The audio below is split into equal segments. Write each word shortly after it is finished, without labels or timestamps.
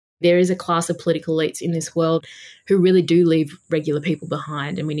There is a class of political elites in this world who really do leave regular people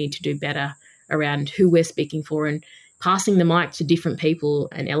behind, and we need to do better around who we're speaking for and passing the mic to different people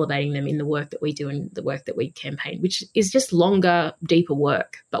and elevating them in the work that we do and the work that we campaign, which is just longer, deeper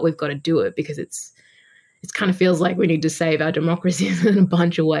work, but we've got to do it because it kind of feels like we need to save our democracy in a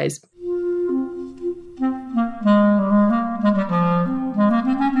bunch of ways.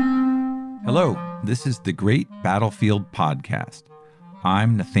 Hello, this is the Great Battlefield Podcast.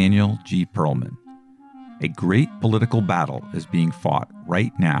 I'm Nathaniel G. Perlman. A great political battle is being fought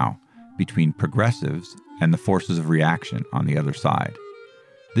right now between progressives and the forces of reaction on the other side.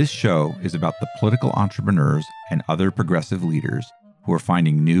 This show is about the political entrepreneurs and other progressive leaders who are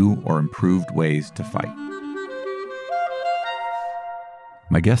finding new or improved ways to fight.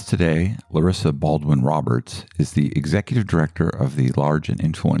 My guest today, Larissa Baldwin-Roberts, is the executive director of the large and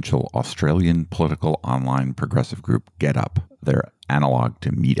influential Australian political online progressive group GetUp, their analog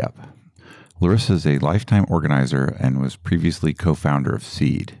to Meetup. Larissa is a lifetime organizer and was previously co-founder of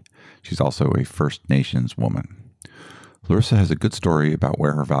Seed. She's also a First Nations woman. Larissa has a good story about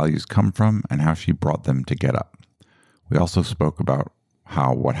where her values come from and how she brought them to GetUp. We also spoke about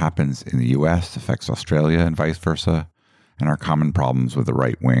how what happens in the U.S. affects Australia and vice versa, and our common problems with the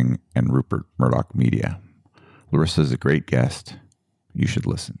right wing and Rupert Murdoch media. Larissa is a great guest. You should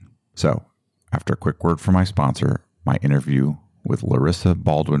listen. So, after a quick word from my sponsor, my interview with Larissa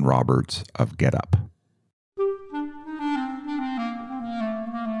Baldwin-Roberts of GetUp.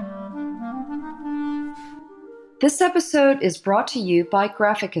 This episode is brought to you by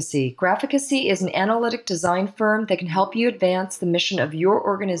Graphicacy. Graphicacy is an analytic design firm that can help you advance the mission of your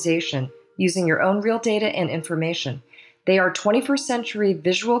organization using your own real data and information. They are 21st century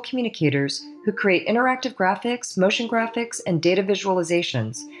visual communicators who create interactive graphics, motion graphics, and data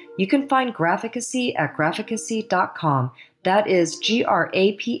visualizations. You can find Graphicacy at graphicacy.com. That is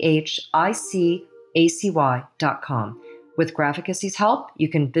graphicacy.com. With Graphicacy's help, you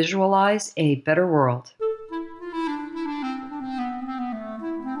can visualize a better world.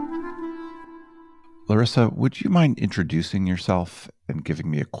 Larissa, would you mind introducing yourself and giving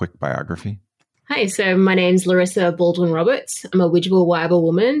me a quick biography? Hi, so my name's Larissa Baldwin-Roberts. I'm a Widjabul Waiable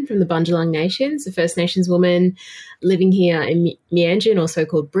woman from the Bundjalung Nations, a First Nations woman living here in Meanjin, also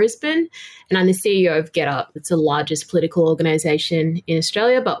called Brisbane. And I'm the CEO of GetUp. It's the largest political organisation in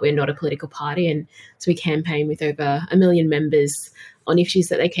Australia, but we're not a political party. And so we campaign with over 1 million members on issues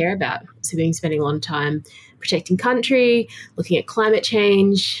that they care about. So we've been spending a lot of time protecting country, looking at climate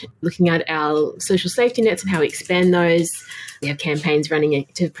change, looking at our social safety nets and how we expand those. We have campaigns running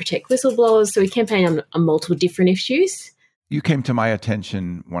to protect whistleblowers. So we campaign on multiple different issues. You came to my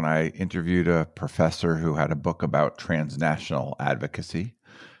attention when I interviewed a professor who had a book about transnational advocacy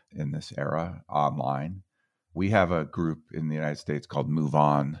in this era online. We have a group in the United States called Move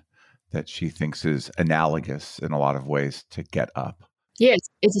On that she thinks is analogous in a lot of ways to GetUp. Yeah,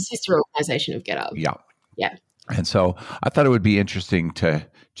 it's a sister organization of GetUp. Yeah. Yeah. And so I thought it would be interesting to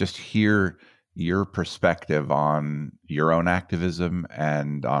just hear your perspective on your own activism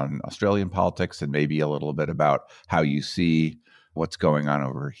and on Australian politics, and maybe a little bit about how you see what's going on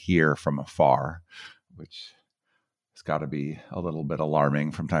over here from afar, which has got to be a little bit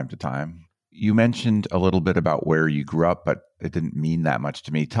alarming from time to time. You mentioned a little bit about where you grew up, but it didn't mean that much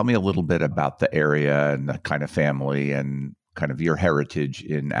to me. Tell me a little bit about the area and the kind of family and kind of your heritage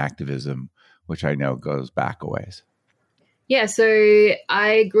in activism, which I know goes back a ways. Yeah, so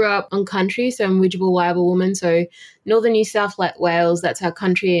I grew up on country, so I'm a Widjabul Waiable woman. So northern New South Wales, that's our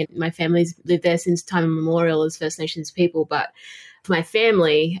country, and my family's lived there since time immemorial as First Nations people. But for my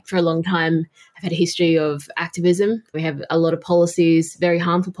family, for a long time, I've had a history of activism. We have a lot of policies, very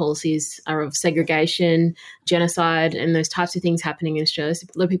harmful policies, are of segregation, genocide, and those types of things happening in Australia. So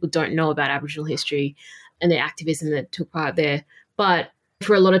a lot of people don't know about Aboriginal history and the activism that took part there. But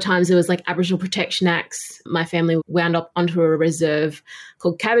for a lot of times, there was like Aboriginal Protection Acts. My family wound up onto a reserve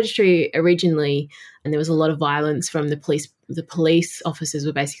called Cabbage Tree originally, and there was a lot of violence from the police. The police officers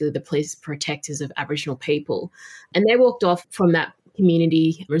were basically the police protectors of Aboriginal people. And they walked off from that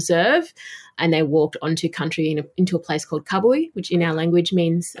community reserve and they walked onto country into a place called Kabui, which in our language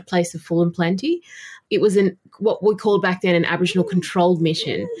means a place of full and plenty. It was what we called back then an Aboriginal controlled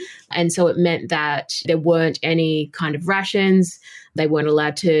mission. And so it meant that there weren't any kind of rations. They weren't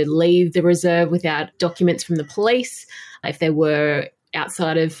allowed to leave the reserve without documents from the police. If they were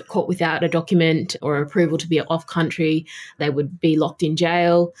outside of court without a document or approval to be off country, they would be locked in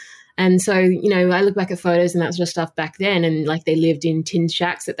jail. And so, I look back at photos and that sort of stuff back then, and like they lived in tin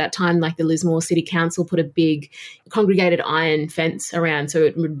shacks at that time. Like the Lismore City Council put a big congregated iron fence around so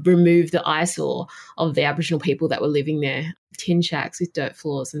it would remove the eyesore of the Aboriginal people that were living there. tin shacks with dirt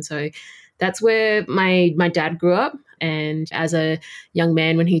floors. And so that's where my dad grew up. And as a young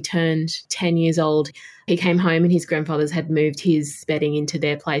man, when he turned 10 years old, he came home and his grandfathers had moved his bedding into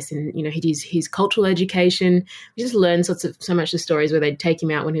their place. And, he did his cultural education. We just learned so much of stories where they'd take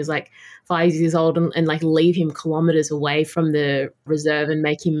him out when he was like 5 years old and like leave him kilometers away from the reserve and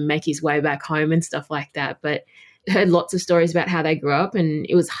make him make his way back home and stuff like that. But heard lots of stories about how they grew up, and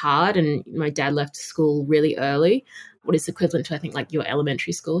it was hard. And my dad left school really early, what is equivalent to, I think, like your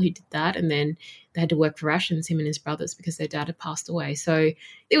elementary school. He did that. And then they had to work for rations, him and his brothers, because their dad had passed away. So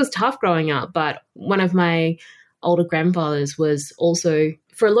it was tough growing up. But one of my older grandfathers was also,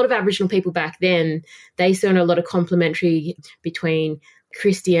 for a lot of Aboriginal people back then, they saw a lot of complementary between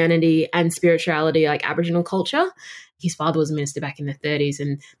Christianity and spirituality, like Aboriginal culture. His father was a minister back in the 30s,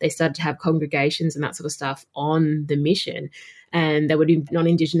 and they started to have congregations and that sort of stuff on the mission. And there would be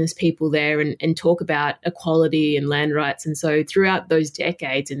non-Indigenous people there and talk about equality and land rights. And so throughout those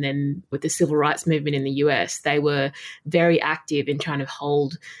decades, and then with the civil rights movement in the US, they were very active in trying to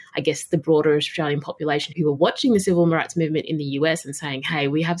hold, I guess, the broader Australian population who were watching the civil rights movement in the US and saying, hey,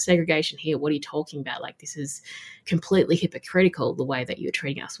 we have segregation here. What are you talking about? Like, this is completely hypocritical, the way that you're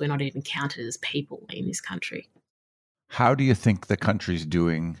treating us. We're not even counted as people in this country. How do you think the country's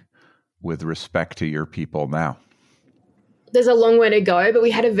doing with respect to your people now? There's a long way to go, but we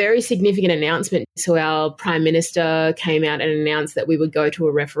had a very significant announcement. So our Prime Minister came out and announced that we would go to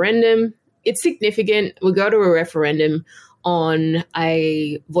a referendum. It's significant. We'll go to a referendum on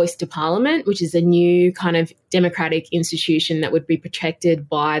a voice to Parliament, which is a new kind of democratic institution that would be protected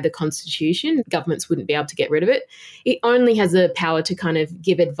by the Constitution. Governments wouldn't be able to get rid of it. It only has the power to kind of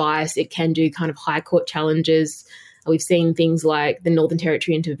give advice. It can do kind of high court challenges. We've seen things like the Northern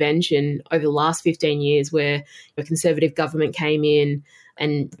Territory intervention over the last 15 years, where a Conservative government came in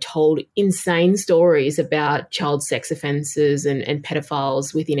and told insane stories about child sex offences and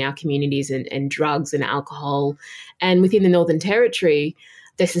pedophiles within our communities and drugs and alcohol. And within the Northern Territory,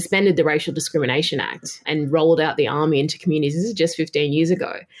 they suspended the Racial Discrimination Act and rolled out the army into communities. This is just 15 years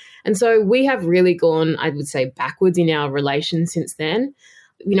ago. And so we have really gone, I would say, backwards in our relations since then.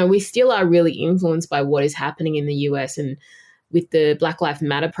 We still are really influenced by what is happening in the US, and with the Black Lives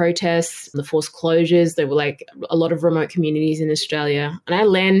Matter protests, the forced closures, there were like a lot of remote communities in Australia. And our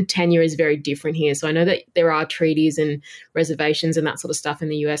land tenure is very different here. So I know that there are treaties and reservations and that sort of stuff in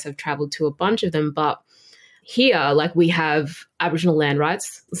the US. I've traveled to a bunch of them, but here, like, we have Aboriginal land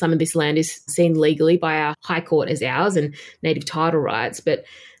rights. Some of this land is seen legally by our High Court as ours and native title rights, but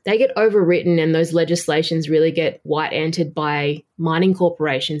they get overwritten, and those legislations really get white-anted by mining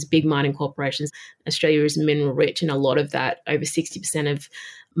corporations, big mining corporations. Australia is mineral rich, and a lot of that, over 60% of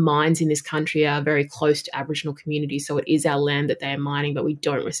mines in this country are very close to Aboriginal communities. So it is our land that they are mining, but we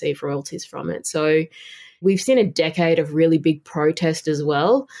don't receive royalties from it. So we've seen a decade of really big protest as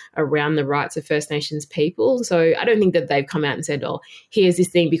well around the rights of First Nations people. So I don't think that they've come out and said, oh, here's this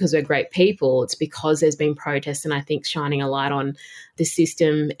thing because we're great people. It's because there's been protests, and I think shining a light on the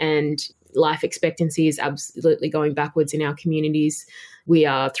system, and life expectancy is absolutely going backwards in our communities. We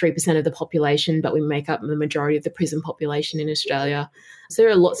are 3% of the population, but we make up the majority of the prison population in Australia. So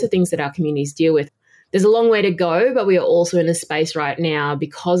there are lots of things that our communities deal with. There's a long way to go, but we are also in a space right now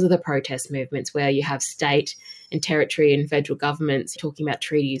because of the protest movements where you have state and territory and federal governments talking about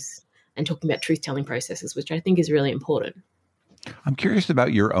treaties and talking about truth-telling processes, which I think is really important. I'm curious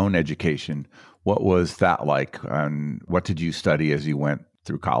about your own education. What was that like? And what did you study as you went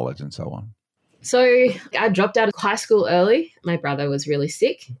through college and so on? So I dropped out of high school early. My brother was really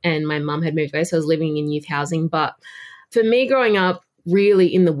sick and my mum had moved away, so I was living in youth housing. But for me growing up, really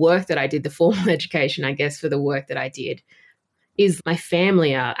in the work that I did, the formal education, I guess, for the work that I did, is my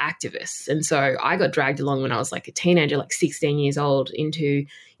family are activists. And so I got dragged along when I was like a teenager, like 16 years old, into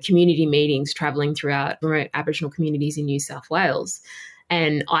community meetings, traveling throughout remote Aboriginal communities in New South Wales.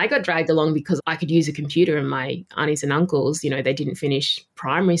 And I got dragged along because I could use a computer, and my aunties and uncles, they didn't finish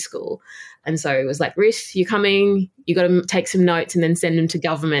primary school. And so it was like, Riss, you're coming, you got to take some notes and then send them to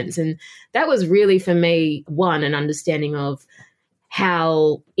governments. And that was really, for me, one, an understanding of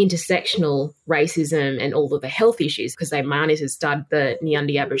how intersectional racism and all of the health issues, because my aunties had started the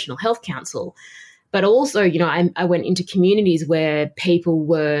Nyundi Aboriginal Health Council. But also, I went into communities where people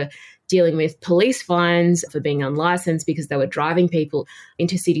were dealing with police fines for being unlicensed because they were driving people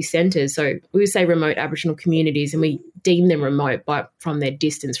into city centres. So we would say remote Aboriginal communities, and we deem them remote from their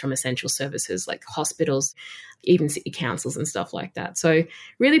distance from essential services like hospitals, even city councils and stuff like that. So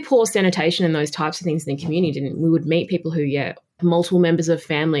really poor sanitation and those types of things in the community. And we would meet people who, Multiple members of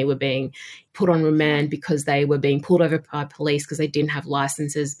family were being put on remand because they were being pulled over by police because they didn't have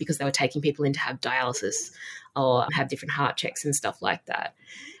licenses, because they were taking people in to have dialysis or have different heart checks and stuff like that.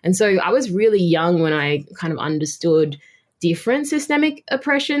 And so I was really young when I kind of understood different systemic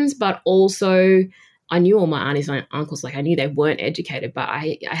oppressions, but also I knew all my aunties and uncles, like I knew they weren't educated, but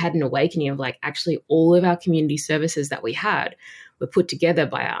I had an awakening of like actually all of our community services that we had were put together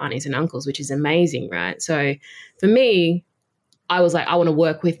by our aunties and uncles, which is amazing, right? So for me, I was like, I want to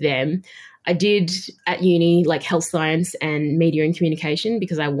work with them. I did at uni like health science and media and communication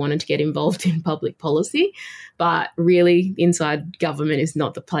because I wanted to get involved in public policy. But really, inside government is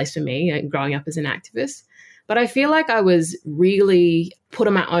not the place for me, growing up as an activist. But I feel like I was really put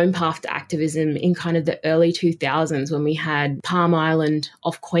on my own path to activism in kind of the early 2000s when we had Palm Island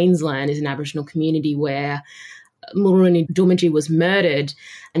off Queensland as an Aboriginal community where Mulrunni Doomadgee was murdered,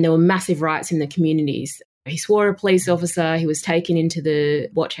 and there were massive riots in the communities. He swore a police officer. He was taken into the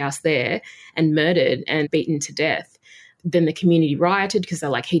watch house there and murdered and beaten to death. Then the community rioted because they're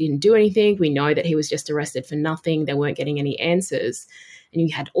like, he didn't do anything. We know that he was just arrested for nothing. They weren't getting any answers. And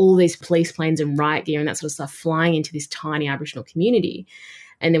you had all these police planes and riot gear and that sort of stuff flying into this tiny Aboriginal community.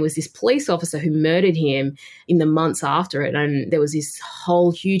 And there was this police officer who murdered him in the months after it. And there was this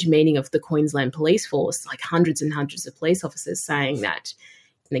whole huge meeting of the Queensland Police Force, like hundreds and hundreds of police officers saying that,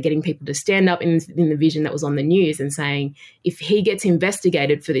 and they're getting people to stand up in the vision that was on the news and saying, if he gets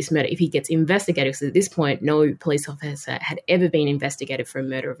investigated for this murder, if he gets investigated, because at this point, no police officer had ever been investigated for a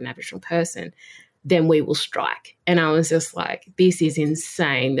murder of an Aboriginal person, then we will strike. And I was just like, this is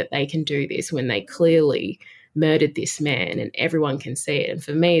insane that they can do this when they clearly murdered this man and everyone can see it. And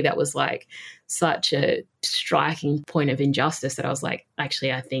for me, that was like such a striking point of injustice that I was like,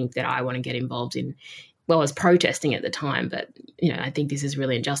 actually, I think that I want to get involved in. Well, I was protesting at the time, but, I think this is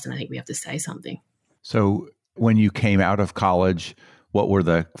really unjust and I think we have to say something. So when you came out of college, what were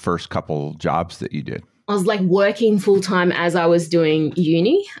the first couple jobs that you did? I was like working full-time as I was doing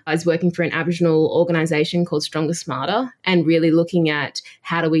uni. I was working for an Aboriginal organisation called Stronger Smarter and really looking at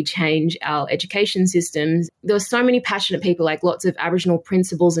how do we change our education systems. There were so many passionate people, like lots of Aboriginal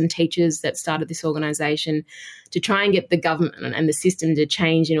principals and teachers that started this organisation to try and get the government and the system to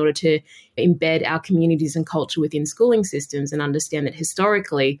change in order to embed our communities and culture within schooling systems and understand that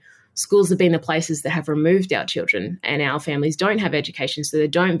historically schools have been the places that have removed our children and our families don't have education, so they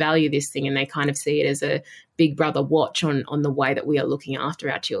don't value this thing and they kind of see it as a big brother watch on the way that we are looking after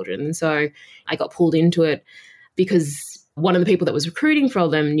our children. And so I got pulled into it because one of the people that was recruiting for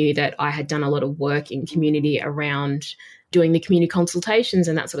them knew that I had done a lot of work in community around doing the community consultations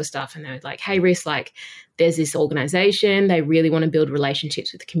and that sort of stuff. And they were like, hey, Riss, like there's this organisation, they really want to build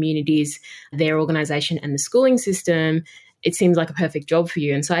relationships with the communities, their organisation and the schooling system. It seems like a perfect job for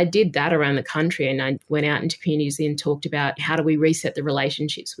you. And so I did that around the country and I went out into communities and talked about how do we reset the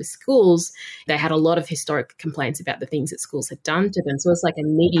relationships with schools. They had a lot of historic complaints about the things that schools had done to them. So it's like a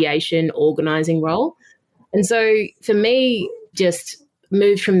mediation, organising role. And so for me, just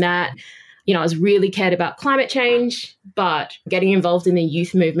moved from that. I was really cared about climate change, but getting involved in the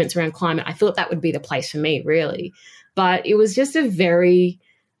youth movements around climate, I thought that would be the place for me, really. But it was just a very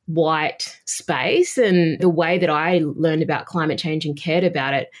white space, and the way that I learned about climate change and cared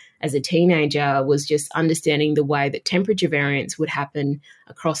about it as a teenager was just understanding the way that temperature variance would happen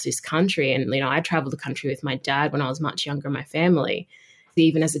across this country. And I traveled the country with my dad when I was much younger in my family.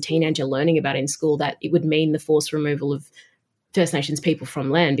 Even as a teenager, learning about it in school that it would mean the forced removal of First Nations people from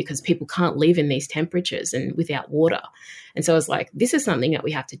land because people can't live in these temperatures and without water. And so I was like, this is something that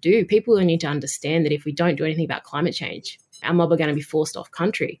we have to do. People need to understand that if we don't do anything about climate change, our mob are going to be forced off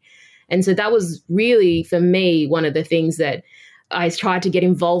country. And so that was really, for me, one of the things that I tried to get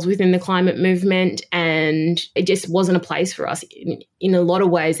involved with in the climate movement, and it just wasn't a place for us. In a lot of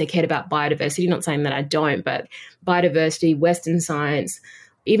ways, they cared about biodiversity, not saying that I don't, but biodiversity, Western science,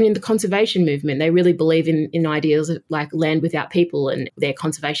 even in the conservation movement, they really believe in ideas like land without people, and their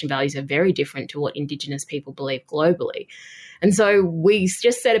conservation values are very different to what Indigenous people believe globally. And so we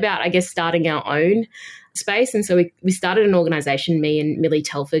just set about, I guess, starting our own space. And so we started an organisation, me and Millie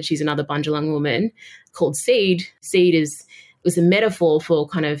Telford, she's another Bundjalung woman, called SEED. SEED was a metaphor for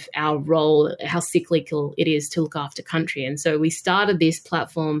kind of our role, how cyclical it is to look after country. And so we started this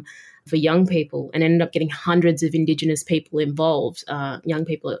platform for young people and ended up getting hundreds of Indigenous people involved, young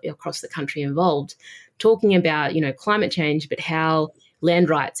people across the country involved, talking about, climate change, but how land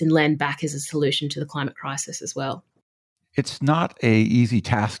rights and land back is a solution to the climate crisis as well. It's not an easy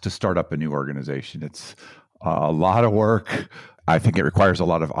task to start up a new organization. It's a lot of work. I think it requires a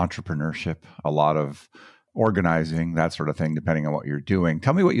lot of entrepreneurship, a lot of organizing, that sort of thing, depending on what you're doing.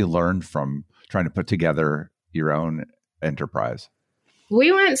 Tell me what you learned from trying to put together your own enterprise?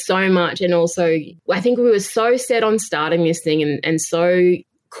 We weren't so much. And also, I think we were so set on starting this thing and so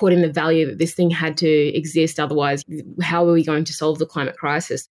caught in the value that this thing had to exist. Otherwise, how were we going to solve the climate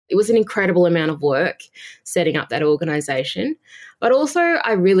crisis? It was an incredible amount of work setting up that organization. But also,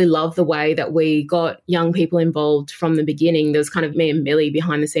 I really love the way that we got young people involved from the beginning. There was kind of me and Millie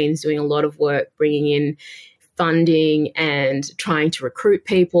behind the scenes doing a lot of work, bringing in funding and trying to recruit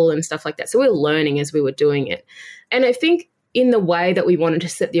people and stuff like that. So we were learning as we were doing it. And I think in the way that we wanted to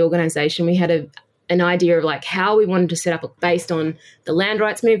set the organization, we had an idea of like how we wanted to set up based on the land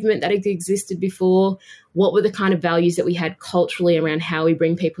rights movement that had existed before, what were the kind of values that we had culturally around how we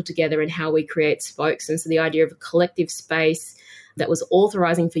bring people together and how we create spokes. And so the idea of a collective space that was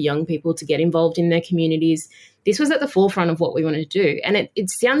authorizing for young people to get involved in their communities, this was at the forefront of what we wanted to do. And it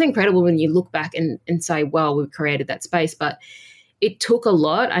sounds incredible when you look back and say, wow, we've created that space. But it took a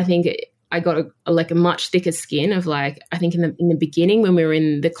lot. I think I got a much thicker skin of I think in the beginning when we were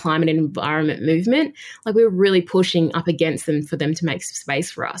in the climate and environment movement, we were really pushing up against them for them to make space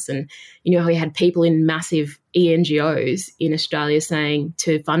for us. And, we had people in massive ENGOs in Australia saying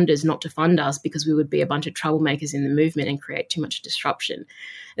to funders not to fund us because we would be a bunch of troublemakers in the movement and create too much disruption.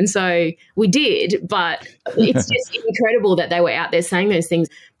 And so we did, but it's just incredible that they were out there saying those things.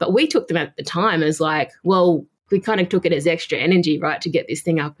 But we took them at the time as we kind of took it as extra energy, right, to get this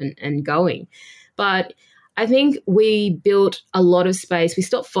thing up and going. But I think we built a lot of space. We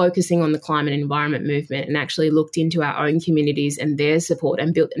stopped focusing on the climate and environment movement and actually looked into our own communities and their support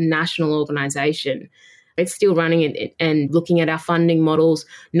and built a national organisation. It's still running it and looking at our funding models,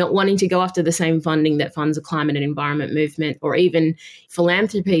 not wanting to go after the same funding that funds the climate and environment movement or even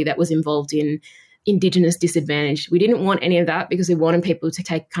philanthropy that was involved in Indigenous disadvantage. We didn't want any of that because we wanted people to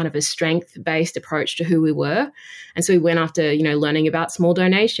take kind of a strength-based approach to who we were. And so we went after, learning about small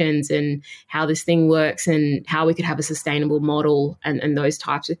donations and how this thing works and how we could have a sustainable model and those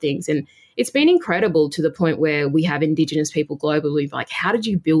types of things. And it's been incredible to the point where we have Indigenous people globally, how did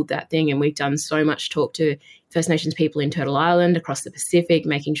you build that thing? And we've done so much talk to First Nations people in Turtle Island, across the Pacific,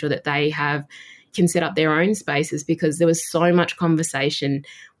 making sure that they can set up their own spaces because there was so much conversation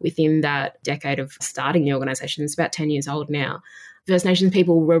within that decade of starting the organisation. It's about 10 years old now. First Nations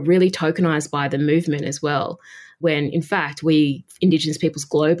people were really tokenised by the movement as well, when in fact we Indigenous peoples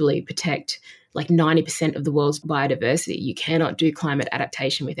globally protect 90% of the world's biodiversity. You cannot do climate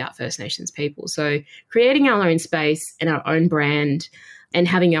adaptation without First Nations people. So creating our own space and our own brand and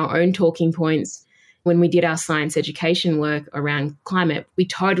having our own talking points. When we did our science education work around climate, we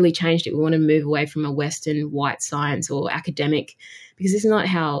totally changed it. We want to move away from a Western white science or academic, because this is not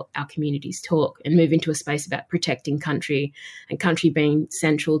how our communities talk, and move into a space about protecting country and country being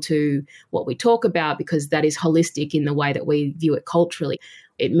central to what we talk about, because that is holistic in the way that we view it culturally.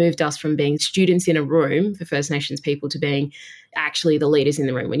 It moved us from being students in a room for First Nations people to being actually the leaders in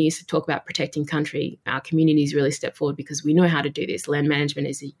the room. When you talk about protecting country, our communities really step forward because we know how to do this. Land management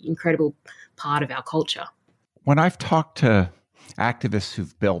is an incredible part of our culture. When I've talked to activists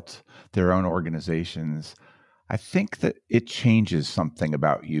who've built their own organizations, I think that it changes something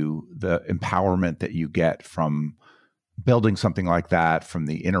about you, the empowerment that you get from building something like that, from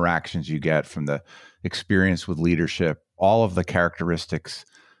the interactions you get, from the experience with leadership, all of the characteristics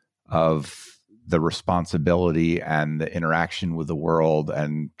of the responsibility and the interaction with the world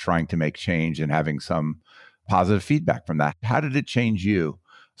and trying to make change and having some positive feedback from that. How did it change you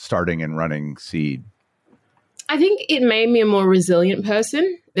starting and running Seed? I think it made me a more resilient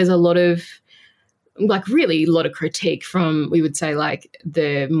person. There's a lot of really a lot of critique from, we would say,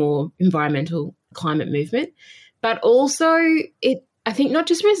 the more environmental climate movement, but also I think not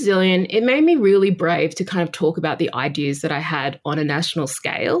just resilient, it made me really brave to kind of talk about the ideas that I had on a national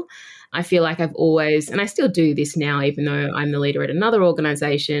scale. I feel like I've always, and I still do this now, even though I'm the leader at another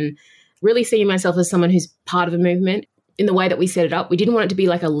organization, really seeing myself as someone who's part of a movement. In the way that we set it up, we didn't want it to be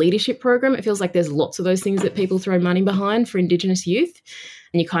like a leadership program. It feels like there's lots of those things that people throw money behind for Indigenous youth.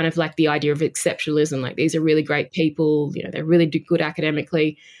 And you kind of the idea of exceptionalism, these are really great people, they're really good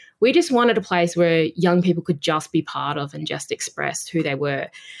academically. We just wanted a place where young people could just be part of and just express who they were.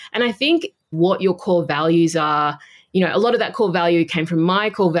 And I think what your core values are, a lot of that core value came from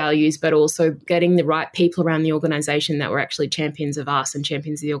my core values, but also getting the right people around the organisation that were actually champions of us and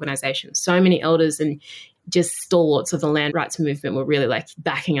champions of the organisation. So many elders and just stalwarts of the land rights movement were really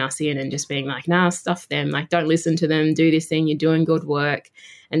backing us in and just being nah, stuff them, don't listen to them, do this thing, you're doing good work.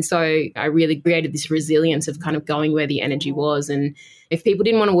 And so I really created this resilience of kind of going where the energy was. And if people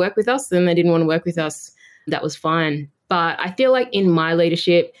didn't want to work with us, then they didn't want to work with us. That was fine. But I feel like in my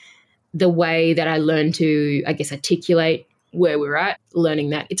leadership, the way that I learned to, articulate where we're at, learning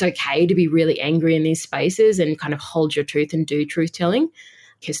that it's okay to be really angry in these spaces and kind of hold your truth and do truth telling.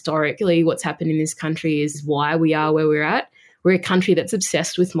 Historically, what's happened in this country is why we are where we're at. We're a country that's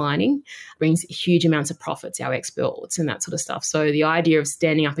obsessed with mining, brings huge amounts of profits, our exports and that sort of stuff. So the idea of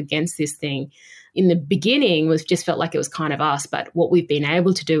standing up against this thing in the beginning was just felt like it was kind of us. But what we've been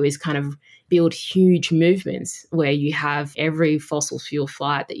able to do is kind of build huge movements where you have every fossil fuel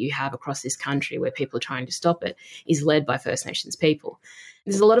fight that you have across this country where people are trying to stop it is led by First Nations people.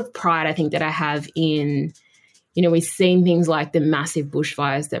 There's a lot of pride, I think, that I have in, we've seen things like the massive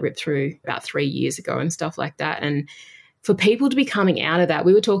bushfires that ripped through about 3 years ago and stuff like that. And for people to be coming out of that,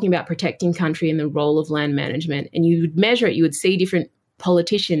 we were talking about protecting country and the role of land management, and you would measure it, you would see different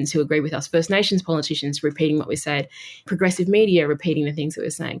politicians who agree with us, First Nations politicians repeating what we said, progressive media repeating the things that we're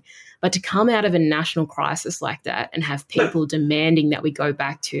saying. But to come out of a national crisis like that and have people demanding that we go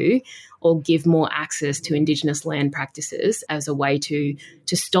back to or give more access to Indigenous land practices as a way to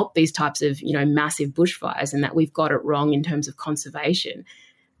stop these types of, massive bushfires, and that we've got it wrong in terms of conservation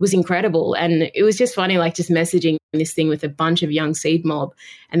was incredible. And it was just funny, like just messaging this thing with a bunch of young seed mob,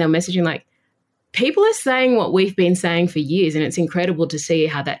 and they're messaging like, people are saying what we've been saying for years, and it's incredible to see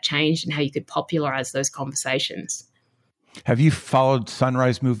how that changed and how you could popularize those conversations. Have you followed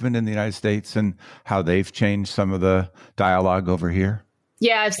Sunrise Movement in the United States and how they've changed some of the dialogue over here?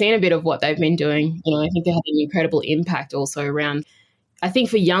 Yeah, I've seen a bit of what they've been doing. I think they had an incredible impact also around, I think,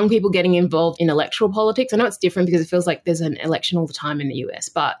 for young people getting involved in electoral politics. I know it's different because it feels like there's an election all the time in the US,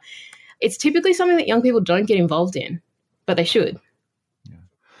 but it's typically something that young people don't get involved in, but they should.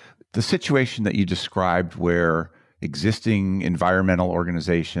 The situation that you described where existing environmental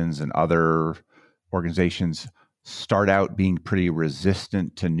organizations and other organizations start out being pretty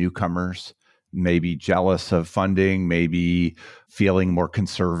resistant to newcomers, maybe jealous of funding, maybe feeling more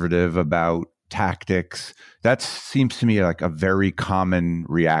conservative about tactics. That seems to me like a very common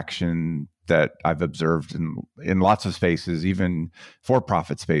reaction that I've observed in lots of spaces, even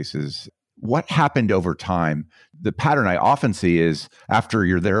for-profit spaces. What happened over time? The pattern I often see is after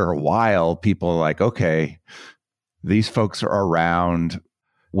you're there a while, people are like, okay, these folks are around.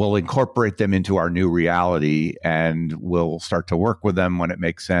 We'll incorporate them into our new reality and we'll start to work with them when it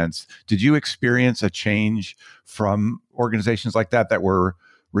makes sense. Did you experience a change from organizations like that were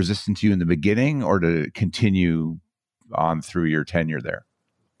resistant to you in the beginning, or to continue on through your tenure there?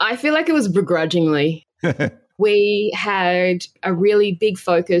 I feel like it was begrudgingly. We had a really big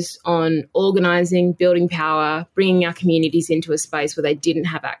focus on organizing, building power, bringing our communities into a space where they didn't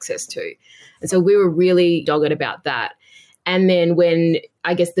have access to. And so we were really dogged about that. And then when,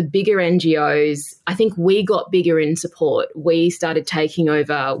 I guess, the bigger NGOs, I think we got bigger in support. We started taking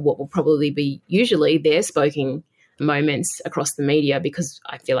over what will probably be usually their spoken moments across the media, because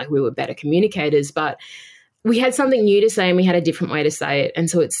I feel like we were better communicators. But we had something new to say and we had a different way to say it. And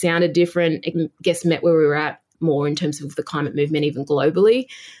so it sounded different. It, I guess, met where we were at more in terms of the climate movement, even globally,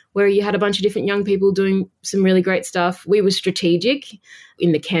 where you had a bunch of different young people doing some really great stuff. We were strategic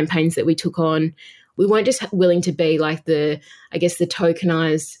in the campaigns that we took on. We weren't just willing to be like the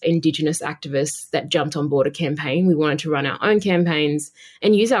tokenized Indigenous activists that jumped on board a campaign. We wanted to run our own campaigns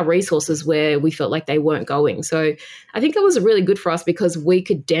and use our resources where we felt like they weren't going. So I think it was really good for us because we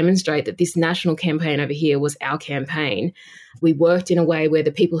could demonstrate that this national campaign over here was our campaign. We worked in a way where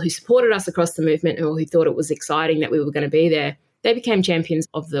the people who supported us across the movement or who thought it was exciting that we were going to be there, they became champions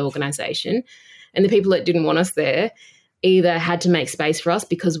of the organisation. And the people that didn't want us there either had to make space for us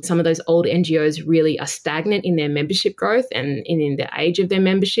because some of those old NGOs really are stagnant in their membership growth and in the age of their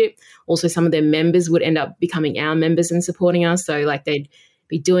membership. Also, some of their members would end up becoming our members and supporting us. So like they'd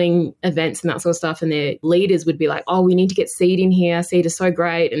be doing events and that sort of stuff, and their leaders would be like, oh, we need to get Seed in here. Seed is so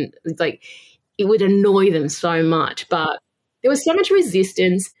great. And it's like, it would annoy them so much. But there was so much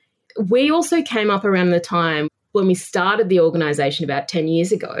resistance. We also came up around the time when we started the organisation about 10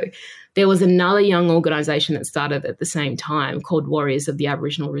 years ago. There was another young organisation that started at the same time called Warriors of the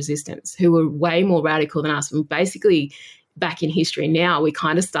Aboriginal Resistance, who were way more radical than us. And basically, back in history now, we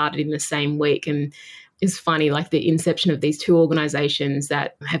kind of started in the same week. And it's funny, like the inception of these two organisations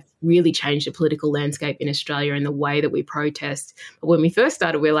that have really changed the political landscape in Australia and the way that we protest. But when we first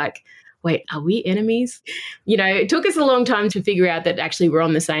started, we were like, wait, are we enemies? It took us a long time to figure out that actually we're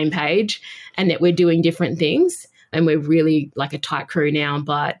on the same page and that we're doing different things. And we're really like a tight crew now.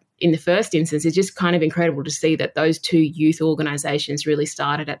 But in the first instance, it's just kind of incredible to see that those two youth organisations really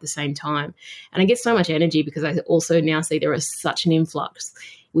started at the same time. And I get so much energy because I also now see there is such an influx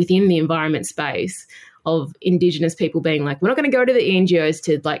within the environment space of Indigenous people being like, we're not going to go to the NGOs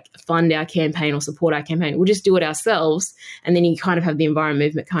to like fund our campaign or support our campaign. We'll just do it ourselves. And then you kind of have the environment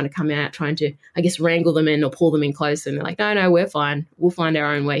movement kind of come out trying to, I guess, wrangle them in or pull them in closer. And they're like, no, we're fine. We'll find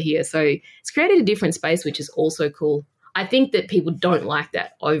our own way here. So it's created a different space, which is also cool. I think that people don't like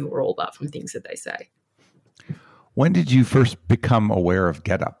that overall, but from things that they say. When did you first become aware of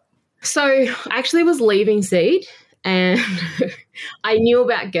GetUp? So I actually was leaving Seed. And I knew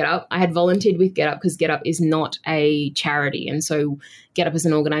about GetUp. I had volunteered with GetUp because GetUp is not a charity. And so GetUp as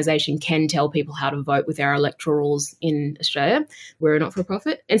an organisation can tell people how to vote with our electorals in Australia. We're a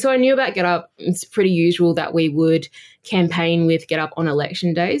not-for-profit. And so I knew about GetUp. It's pretty usual that we would campaign with GetUp on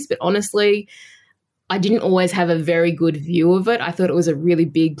election days. But honestly, I didn't always have a very good view of it. I thought it was a really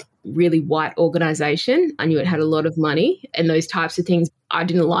big, really white organisation. I knew it had a lot of money and those types of things. I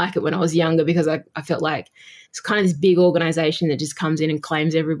didn't like it when I was younger because I felt like it's kind of this big organisation that just comes in and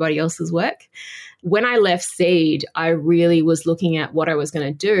claims everybody else's work. When I left Seed, I really was looking at what I was going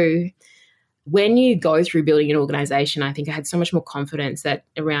to do. When you go through building an organisation, I think I had so much more confidence that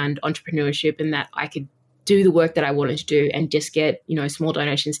around entrepreneurship and that I could do the work that I wanted to do and just get, small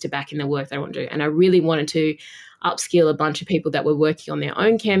donations to back in the work that I want to do. And I really wanted to upskill a bunch of people that were working on their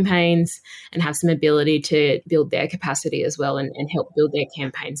own campaigns and have some ability to build their capacity as well and help build their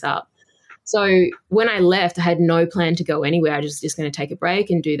campaigns up. So when I left, I had no plan to go anywhere. I was just going to take a break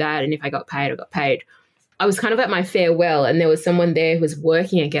and do that. And if I got paid, I got paid. I was kind of at my farewell and there was someone there who was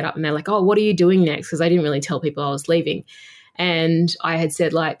working at GetUp and they're like, oh, what are you doing next? Because I didn't really tell people I was leaving. And I had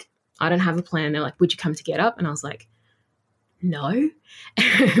said like, I don't have a plan. They're like, would you come to GetUp? And I was like, no.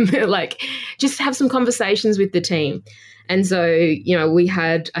 And they're like, just have some conversations with the team. And so, we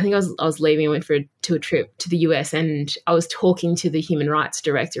had, I think I was leaving, I went to a trip to the US and I was talking to the human rights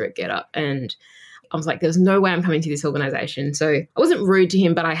director at GetUp and I was like, there's no way I'm coming to this organization. So I wasn't rude to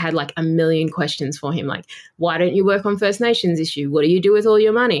him, but I had like a million questions for him. Like, why don't you work on First Nations issue? What do you do with all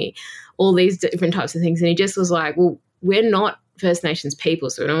your money? All these different types of things. And he just was like, well, we're not First Nations people,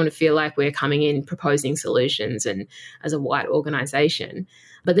 so we don't want to feel like we're coming in proposing solutions and as a white organization.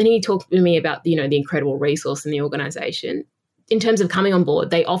 But then he talked to me about, the incredible resource in the organization. In terms of coming on board,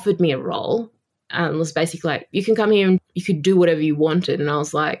 they offered me a role. It was basically like, you can come here and you could do whatever you wanted. And I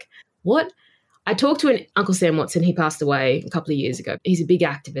was like, what? I talked to an Uncle Sam Watson. He passed away a couple of years ago. He's a big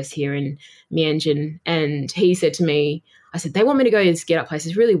activist here in Mianjin. And he said to me, I said, they want me to go to this GetUp place.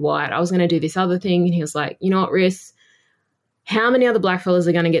 It's really white. I was going to do this other thing. And he was like, you know what, Riss? How many other blackfellas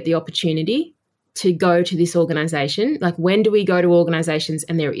are going to get the opportunity to go to this organisation? Like, when do we go to organisations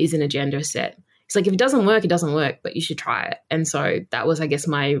and there is an agenda set? It's like, if it doesn't work, it doesn't work, but you should try it. And so that was, I guess,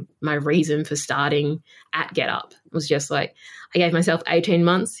 my reason for starting at GetUp. It was just like, I gave myself 18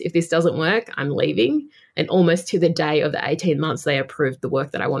 months. If this doesn't work, I'm leaving. And almost to the day of the 18 months, they approved the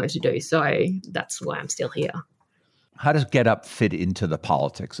work that I wanted to do. So that's why I'm still here. How does GetUp fit into the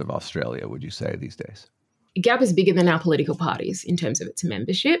politics of Australia, would you say, these days? GetUp is bigger than our political parties in terms of its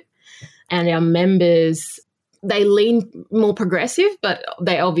membership. And our members, they lean more progressive, but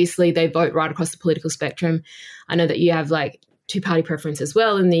they vote right across the political spectrum. I know that you have like two-party preference as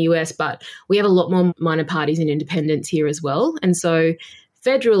well in the US, but we have a lot more minor parties and independents here as well. And so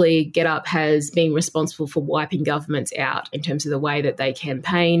federally, GetUp has been responsible for wiping governments out in terms of the way that they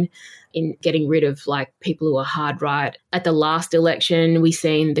campaign, in getting rid of like people who are hard right. At the last election, we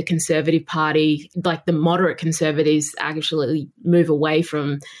seen the Conservative Party, like the moderate Conservatives, actually move away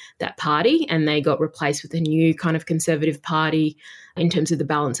from that party and they got replaced with a new kind of Conservative Party in terms of the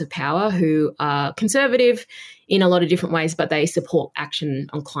balance of power, who are conservative in a lot of different ways, but they support action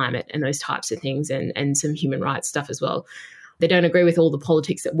on climate and those types of things and some human rights stuff as well. They don't agree with all the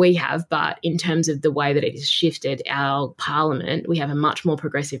politics that we have, but in terms of the way that it has shifted our parliament, we have a much more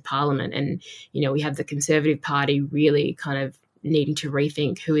progressive parliament. And, we have the Conservative Party really kind of needing to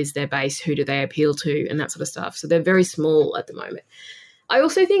rethink who is their base, who do they appeal to, and that sort of stuff. So they're very small at the moment. I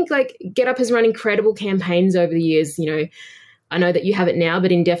also think like GetUp has run incredible campaigns over the years. I know that you have it now,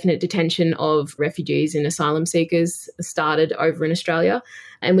 but indefinite detention of refugees and asylum seekers started over in Australia.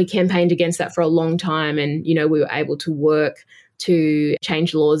 And we campaigned against that for a long time. And, we were able to work to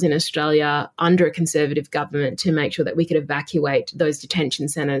change laws in Australia under a Conservative government to make sure that we could evacuate those detention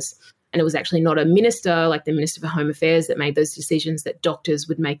centres. And it was actually not a minister, like the Minister for Home Affairs, that made those decisions, that doctors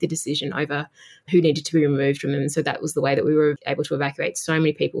would make the decision over who needed to be removed from them. And so that was the way that we were able to evacuate so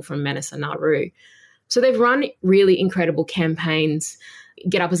many people from Manus and Nauru. So they've run really incredible campaigns.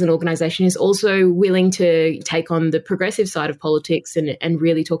 GetUp as an organisation is also willing to take on the progressive side of politics and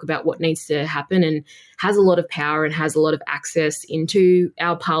really talk about what needs to happen, and has a lot of power and has a lot of access into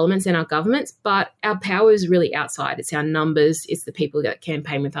our parliaments and our governments. But our power is really outside. It's our numbers. It's the people that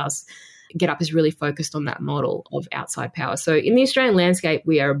campaign with us. GetUp is really focused on that model of outside power. So in the Australian landscape,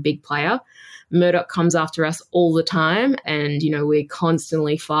 we are a big player. Murdoch comes after us all the time, and, we're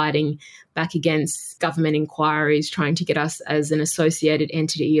constantly fighting back against government inquiries, trying to get us as an associated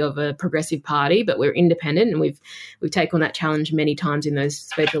entity of a progressive party, but we're independent, and we've taken on that challenge many times in those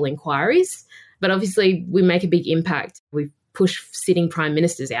federal inquiries. But obviously we make a big impact. We've pushed sitting prime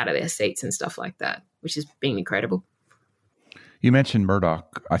ministers out of their seats and stuff like that, which has been incredible. You mentioned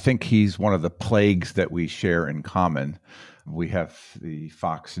Murdoch. I think he's one of the plagues that we share in common. We have the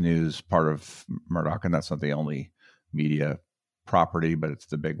Fox News part of Murdoch, and that's not the only media property, but it's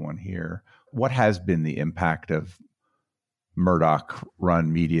the big one here. What has been the impact of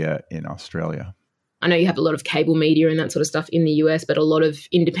Murdoch-run media in Australia? I know you have a lot of cable media and that sort of stuff in the US, but a lot of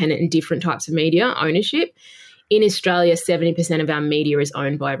independent and different types of media ownership. In Australia, 70% of our media is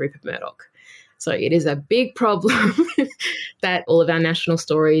owned by Rupert Murdoch. So it is a big problem that all of our national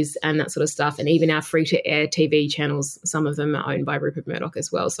stories and that sort of stuff, and even our free-to-air TV channels, some of them are owned by Rupert Murdoch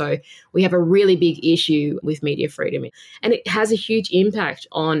as well. So we have a really big issue with media freedom. And it has a huge impact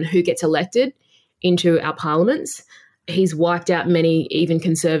on who gets elected into our parliaments. He's wiped out many even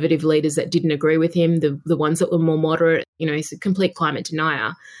conservative leaders that didn't agree with him, the ones that were more moderate. He's a complete climate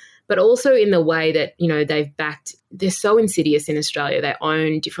denier. But also in the way that, they've backed, they're so insidious in Australia. They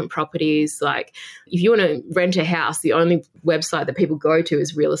own different properties. Like if you want to rent a house, the only website that people go to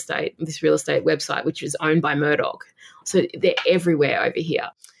is this real estate website, which is owned by Murdoch. So they're everywhere over here.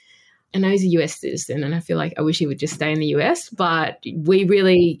 I know he's a US citizen, and I feel like I wish he would just stay in the US, but we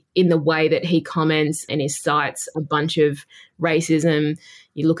really, in the way that he comments and he cites a bunch of racism,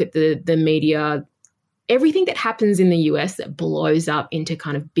 you look at the media, everything that happens in the US that blows up into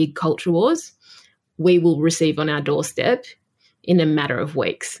kind of big culture wars, we will receive on our doorstep in a matter of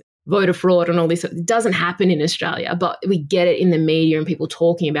weeks. Voter fraud and all this, it doesn't happen in Australia, but we get it in the media and people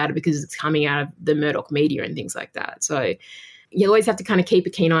talking about it because it's coming out of the Murdoch media and things like that. So you always have to kind of keep a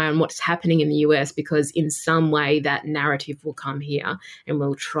keen eye on what's happening in the US, because in some way that narrative will come here and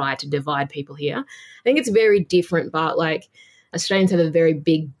we'll try to divide people here. I think it's very different, but like Australians have a very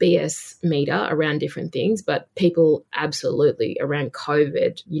big BS meter around different things, but people absolutely around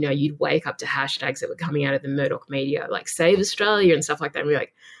COVID, you'd wake up to hashtags that were coming out of the Murdoch media, like Save Australia and stuff like that. And we're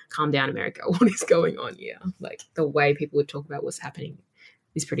like, calm down, America. What is going on here? Like the way people would talk about what's happening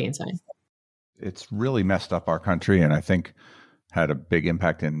is pretty insane. It's really messed up our country, and I think had a big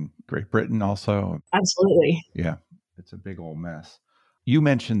impact in Great Britain also. Absolutely. Yeah, it's a big old mess. You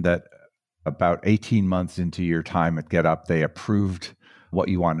mentioned that about 18 months into your time at GetUp, they approved what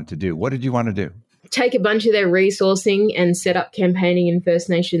you wanted to do. What did you want to do? Take a bunch of their resourcing and set up campaigning in First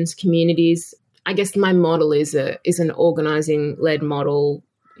Nations communities. I guess my model is an organising-led model,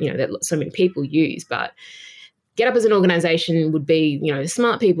 that so many people use. But GetUp as an organisation would be, the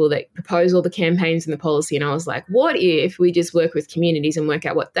smart people that propose all the campaigns and the policy. And I was like, what if we just work with communities and work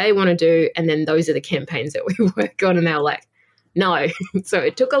out what they want to do, and then those are the campaigns that we work on? And they were like, no. So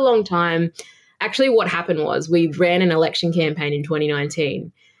it took a long time. Actually, what happened was we ran an election campaign in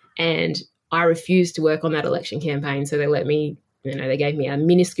 2019, and I refused to work on that election campaign. So they let me, they gave me a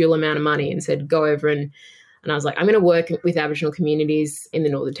minuscule amount of money and said, go over and I was like, I'm going to work with Aboriginal communities in the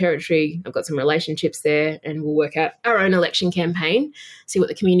Northern Territory. I've got some relationships there, and we'll work out our own election campaign, see what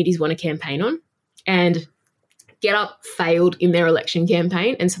the communities want to campaign on. And GetUp failed in their election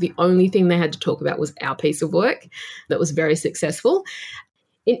campaign. And so the only thing they had to talk about was our piece of work that was very successful.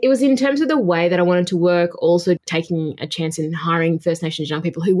 It was in terms of the way that I wanted to work, also taking a chance in hiring First Nations young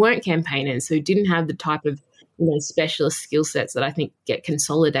people who weren't campaigners, who didn't have the type of specialist skill sets that I think get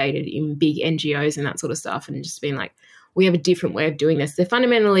consolidated in big NGOs and that sort of stuff, and just being like, we have a different way of doing this. They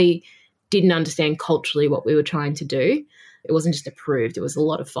fundamentally didn't understand culturally what we were trying to do. It wasn't just approved. It was a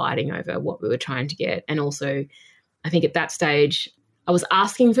lot of fighting over what we were trying to get. And also, I think at that stage, I was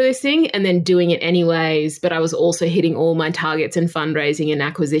asking for this thing and then doing it anyways, but I was also hitting all my targets and fundraising and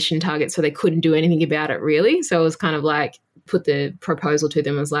acquisition targets, so they couldn't do anything about it really. So I was kind of like, put the proposal to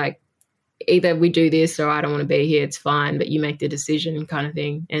them as like, either we do this or I don't want to be here, it's fine, but you make the decision kind of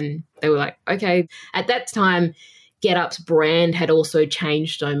thing. And they were like, okay. At that time, GetUp's brand had also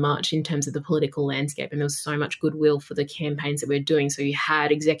changed so much in terms of the political landscape, and there was so much goodwill for the campaigns that we were doing. So you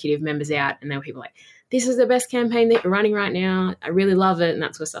had executive members out and there were people like, this is the best campaign that you're running right now. I really love it, and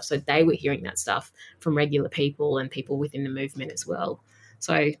that sort of stuff. So they were hearing that stuff from regular people and people within the movement as well.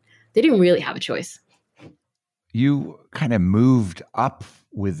 So they didn't really have a choice. You kind of moved up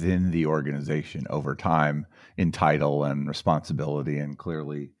within the organization over time in title and responsibility, and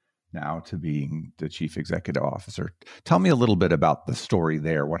clearly now to being the chief executive officer. Tell me a little bit about the story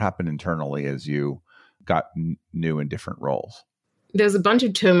there. What happened internally as you got new and different roles? There's a bunch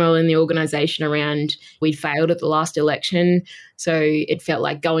of turmoil in the organization around we failed at the last election. So it felt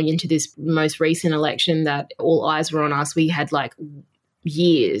like going into this most recent election that all eyes were on us. We had like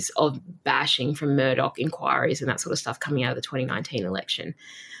years of bashing from Murdoch inquiries and that sort of stuff coming out of the 2019 election.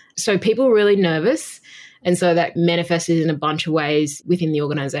 So people were really nervous. And so that manifested in a bunch of ways within the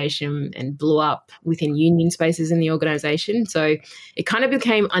organization and blew up within union spaces in the organization. So it kind of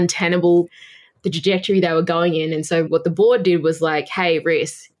became untenable, the trajectory they were going in. And so what the board did was like, hey,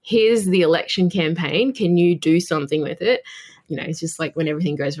 Riss, here's the election campaign. Can you do something with it? You know, it's just like when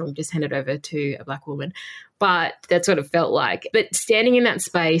everything goes wrong, just hand it over to a Black woman. But that's what it felt like. But standing in that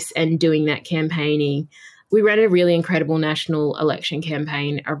space and doing that campaigning, we ran a really incredible national election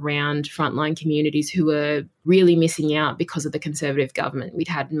campaign around frontline communities who were really missing out because of the Conservative government. We'd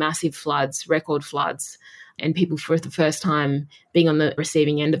had massive floods, record floods, and people for the first time being on the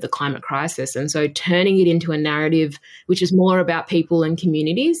receiving end of the climate crisis. And so turning it into a narrative which is more about people and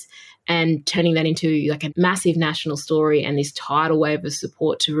communities and turning that into like a massive national story and this tidal wave of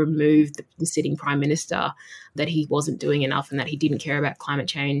support to remove the sitting Prime Minister, that he wasn't doing enough and that he didn't care about climate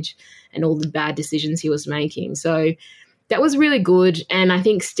change and all the bad decisions he was making. So that was really good. And I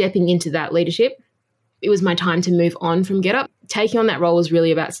think stepping into that leadership, it was my time to move on from GetUp. Taking on that role was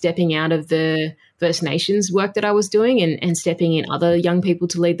really about stepping out of the First Nations work that I was doing and stepping in other young people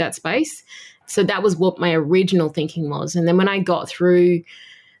to lead that space. So that was what my original thinking was. And then when I got through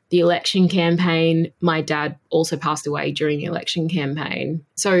the election campaign, my dad also passed away during the election campaign.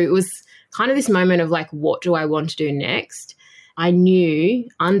 So it was kind of this moment of like, what do I want to do next? I knew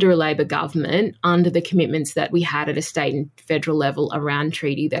under a Labor government, under the commitments that we had at a state and federal level around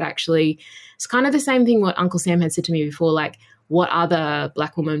treaty, that actually it's kind of the same thing what Uncle Sam had said to me before, like what other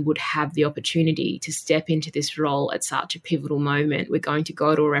Black woman would have the opportunity to step into this role at such a pivotal moment. We're going to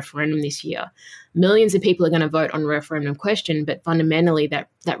go to a referendum this year. Millions of people are going to vote on a referendum question, but fundamentally that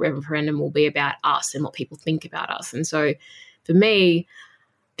referendum will be about us and what people think about us. And so for me,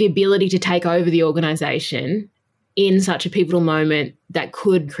 the ability to take over the organisation in such a pivotal moment that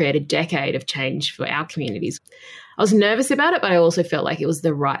could create a decade of change for our communities. I was nervous about it, but I also felt like it was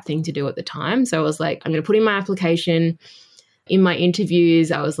the right thing to do at the time. So I was like, I'm going to put in my application. In my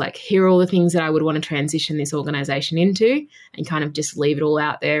interviews, I was like, here are all the things that I would want to transition this organisation into and kind of just leave it all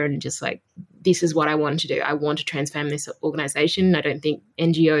out there and just like, this is what I want to do. I want to transform this organisation. I don't think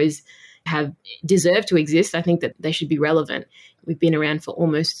NGOs deserve to exist. I think that they should be relevant. We've been around for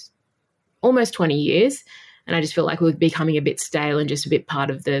almost 20 years. And I just feel like we're becoming a bit stale and just a bit part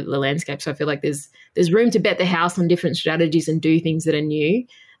of the landscape. So I feel like there's room to bet the house on different strategies and do things that are new.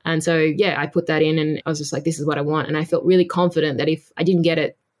 And so, yeah, I put that in and I was just like, this is what I want. And I felt really confident that if I didn't get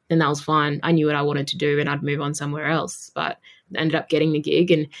it, then that was fine. I knew what I wanted to do and I'd move on somewhere else. But I ended up getting the gig.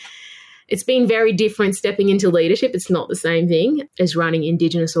 And it's been very different stepping into leadership. It's not the same thing as running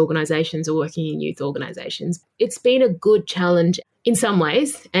Indigenous organisations or working in youth organisations. It's been a good challenge in some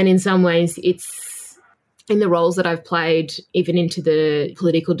ways. And in some ways, it's in the roles that I've played, even into the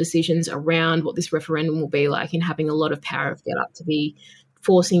political decisions around what this referendum will be like, and having a lot of power of GetUp to be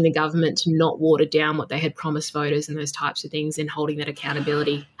forcing the government to not water down what they had promised voters and those types of things and holding that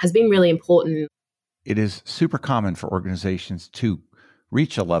accountability has been really important. It is super common for organizations to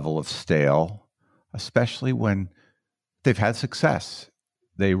reach a level of stale, especially when they've had success.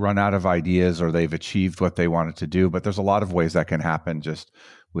 They run out of ideas or they've achieved what they wanted to do, but there's a lot of ways that can happen just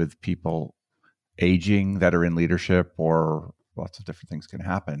with people aging that are in leadership, or lots of different things can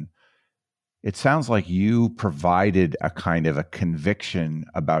happen. It sounds like you provided a kind of a conviction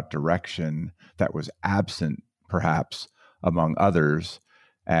about direction that was absent, perhaps, among others.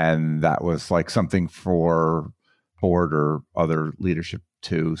 And that was like something for board or other leadership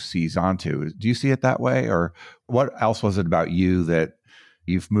to seize onto. Do you see it that way? Or what else was it about you that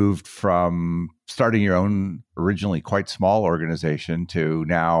you've moved from starting your own originally quite small organization to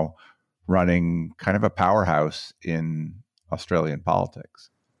now running kind of a powerhouse in Australian politics?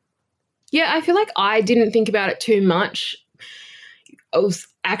 Yeah, I feel like I didn't think about it too much. I was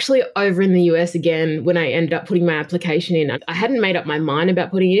actually over in the US again when I ended up putting my application in. I hadn't made up my mind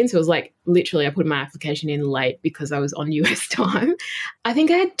about putting it in. So it was like literally I put my application in late because I was on US time. I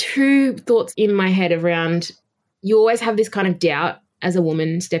think I had two thoughts in my head around, you always have this kind of doubt as a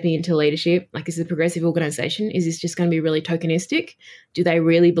woman stepping into leadership. Like, is it a progressive organisation? Is this just going to be really tokenistic? Do they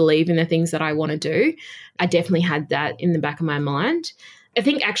really believe in the things that I want to do? I definitely had that in the back of my mind. I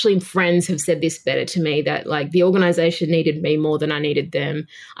think actually friends have said this better to me, that like the organization needed me more than I needed them.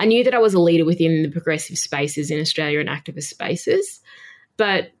 I knew that I was a leader within the progressive spaces in Australia and activist spaces.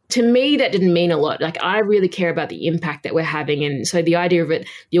 But to me, that didn't mean a lot. Like, I really care about the impact that we're having. And so the idea of it,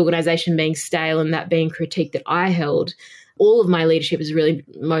 the organization being stale and that being critique that I held, all of my leadership is really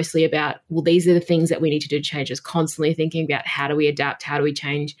mostly about, well, these are the things that we need to do to change. Just constantly thinking about how do we adapt? How do we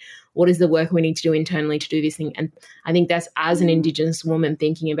change? What is the work we need to do internally to do this thing? And I think that's, as an Indigenous woman,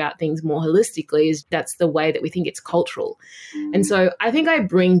 thinking about things more holistically, is that's the way that we think it's cultural. And so I think I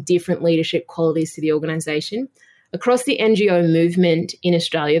bring different leadership qualities to the organisation. Across the NGO movement in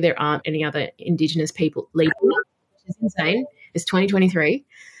Australia, there aren't any other Indigenous people leading, which is insane. It's 2023.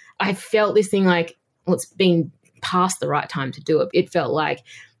 I felt this thing like, well, it's been past the right time to do it. It felt like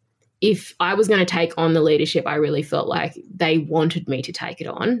if I was going to take on the leadership, I really felt like they wanted me to take it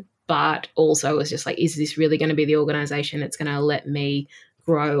on. But also it was just like, is this really going to be the organisation that's going to let me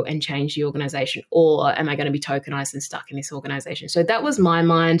grow and change the organisation? Or am I going to be tokenised and stuck in this organisation? So that was my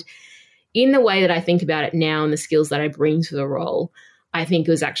mind. In the way that I think about it now and the skills that I bring to the role, I think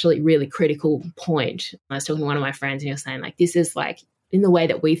it was actually a really critical point. I was talking to one of my friends and he was saying, like, this is like, in the way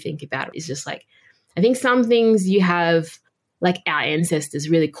that we think about it, is just like, I think some things you have, like our ancestors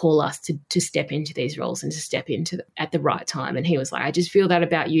really call us to step into these roles and to step into at the right time. And he was like, I just feel that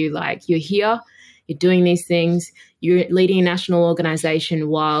about you. Like, you're here, you're doing these things, you're leading a national organisation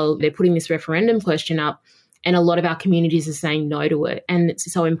while they're putting this referendum question up, and a lot of our communities are saying no to it. And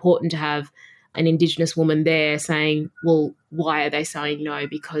it's so important to have an Indigenous woman there saying, well, why are they saying no?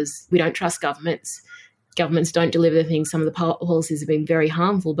 Because we don't trust governments. Governments don't deliver the things. Some of the policies have been very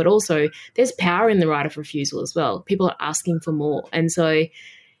harmful, but also there's power in the right of refusal as well. People are asking for more. And so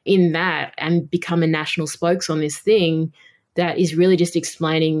in that, and become a national spokes on this thing that is really just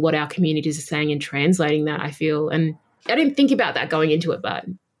explaining what our communities are saying and translating that, I feel. And I didn't think about that going into it, but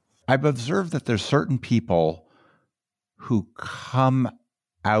I've observed that there's certain people who come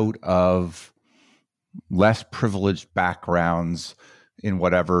out of less privileged backgrounds in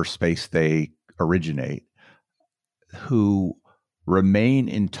whatever space they originate, who remain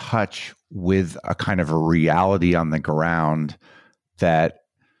in touch with a kind of a reality on the ground that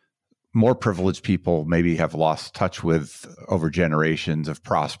more privileged people maybe have lost touch with over generations of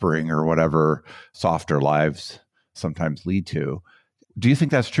prospering or whatever softer lives sometimes lead to. Do you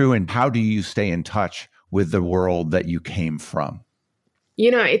think that's true? And how do you stay in touch with the world that you came from?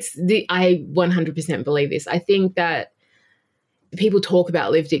 You know, I 100% believe this. I think that people talk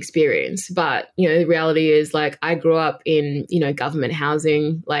about lived experience, but, you know, the reality is, like, I grew up in, you know, government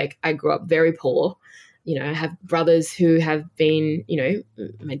housing. Like, I grew up very poor. You know, I have brothers who have been, you know,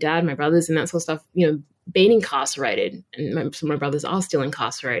 my dad, my brothers and that sort of stuff, you know, been incarcerated. And some of my brothers are still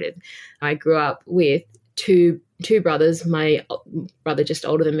incarcerated. I grew up with two brothers, my brother just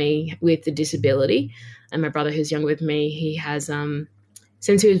older than me with a disability, and my brother who's younger with me, he has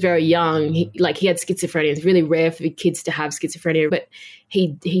since he was very young, he had schizophrenia. It's really rare for kids to have schizophrenia, but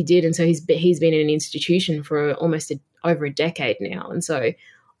he did, and so he's been in an institution for almost over a decade now. And so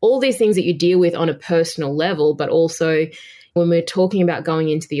all these things that you deal with on a personal level, but also when we're talking about going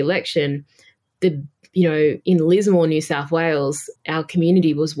into the election, you know, in Lismore, New South Wales, our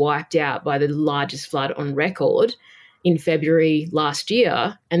community was wiped out by the largest flood on record in February last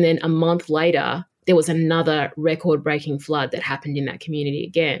year. And then a month later, there was another record-breaking flood that happened in that community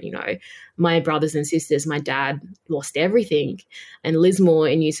again. You know, my brothers and sisters, my dad lost everything. And Lismore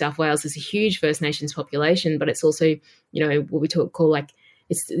in New South Wales is a huge First Nations population, but it's also, you know, what we call like,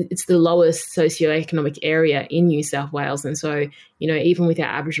 it's the lowest socioeconomic area in New South Wales. And so, you know, even with our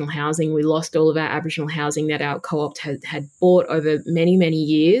Aboriginal housing, we lost all of our Aboriginal housing that our co-op had bought over many, many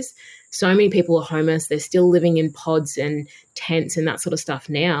years. So many people are homeless. They're still living in pods and tents and that sort of stuff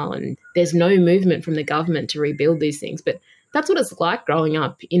now. And there's no movement from the government to rebuild these things. But that's what it's like growing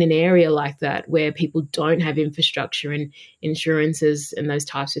up in an area like that, where people don't have infrastructure and insurances and those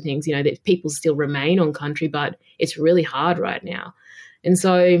types of things. You know, that people still remain on country, but it's really hard right now. And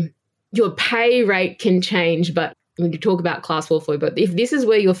so your pay rate can change, but when you talk about class warfare, but if this is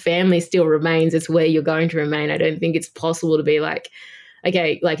where your family still remains, it's where you're going to remain. I don't think it's possible to be like,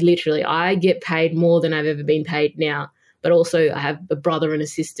 okay, like literally I get paid more than I've ever been paid now, but also I have a brother and a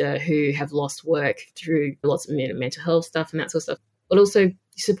sister who have lost work through lots of mental health stuff and that sort of stuff, but also you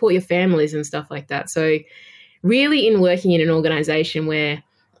support your families and stuff like that. So really in working in an organization where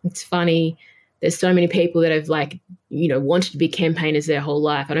it's funny, there's so many people that have like, you know, wanted to be campaigners their whole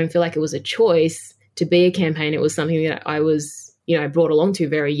life. I don't feel like it was a choice to be a campaigner. It was something that I was, you know, brought along to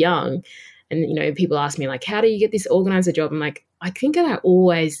very young. And, people ask me like, how do you get this organizer job? I'm like, I think that I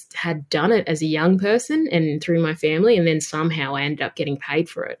always had done it as a young person and through my family. And then somehow I ended up getting paid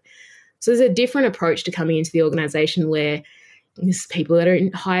for it. So there's a different approach to coming into the organization where there's people that are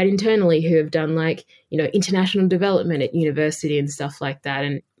hired internally who have done like, international development at university and stuff like that.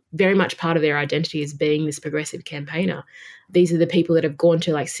 And very much part of their identity is being this progressive campaigner. These are the people that have gone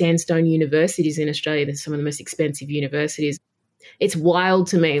to like sandstone universities in Australia. They're some of the most expensive universities. It's wild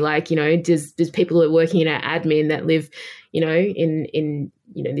to me, like, there's people that are working in our admin that live, in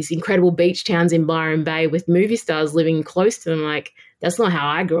these incredible beach towns in Byron Bay with movie stars living close to them. Like, that's not how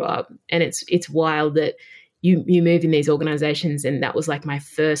I grew up. And it's wild that you move in these organizations. And that was like my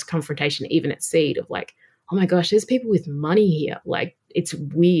first confrontation, even at Seed, of like, oh my gosh, there's people with money here. Like, it's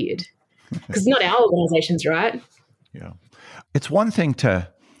weird because it's not our organizations, right? Yeah. It's one thing to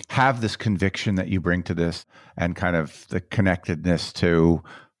have this conviction that you bring to this and kind of the connectedness to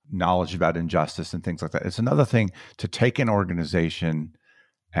knowledge about injustice and things like that. It's another thing to take an organization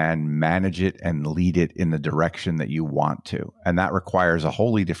and manage it and lead it in the direction that you want to. And that requires a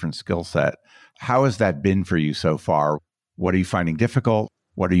wholly different skill set. How has that been for you so far? What are you finding difficult?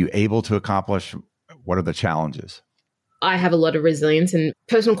 What are you able to accomplish? What are the challenges? I have a lot of resilience and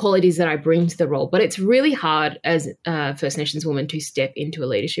personal qualities that I bring to the role, but it's really hard as a First Nations woman to step into a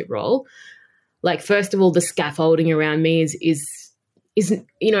leadership role. Like, first of all, the scaffolding around me is it's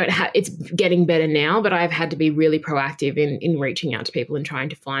getting better now, but I've had to be really proactive in reaching out to people and trying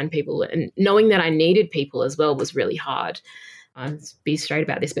to find people, and knowing that I needed people as well was really hard. I'll be straight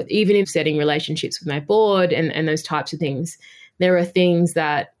about this, but even in setting relationships with my board and those types of things, there are things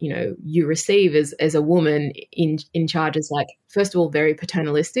that, you receive as a woman in charges, like, first of all, very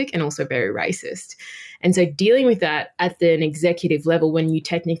paternalistic and also very racist. And so dealing with that at an executive level when you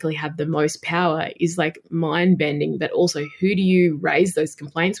technically have the most power is like mind bending, but also who do you raise those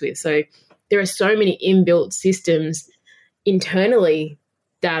complaints with? So there are so many inbuilt systems internally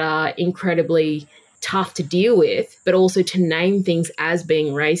that are incredibly tough to deal with, but also to name things as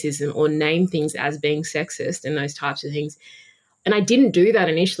being racism or name things as being sexist and those types of things. And I didn't do that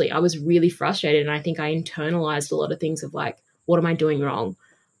initially. I was really frustrated. And I think I internalized a lot of things of like, what am I doing wrong?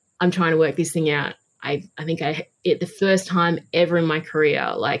 I'm trying to work this thing out. I think the first time ever in my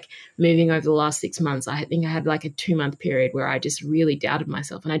career, like moving over the last 6 months, I think I had like a 2-month period where I just really doubted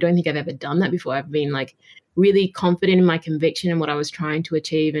myself. And I don't think I've ever done that before. I've been like really confident in my conviction and what I was trying to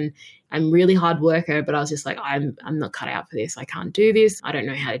achieve. And I'm a really hard worker, but I was just like, I'm not cut out for this. I can't do this. I don't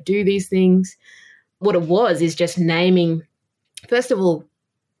know how to do these things. What it was is just naming. First of all,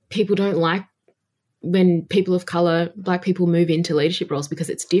 people don't like when people of color, Black people, move into leadership roles because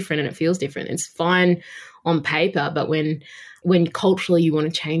it's different and it feels different. It's fine on paper, but when culturally you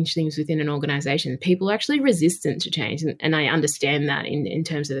want to change things within an organization, people are actually resistant to change. And I understand that in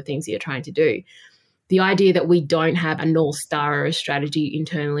terms of the things that you're trying to do. The idea that we don't have a North Star or a strategy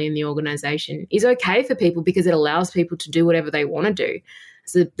internally in the organization is okay for people because it allows people to do whatever they want to do.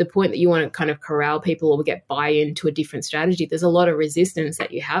 So the point that you want to kind of corral people or get buy-in to a different strategy, there's a lot of resistance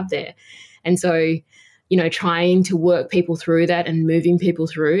that you have there. And so, trying to work people through that and moving people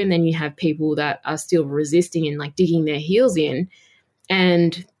through, and then you have people that are still resisting and like digging their heels in.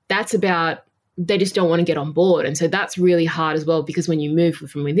 And that's about, they just don't want to get on board. And so that's really hard as well, because when you move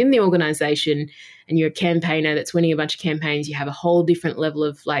from within the organization and you're a campaigner that's winning a bunch of campaigns, you have a whole different level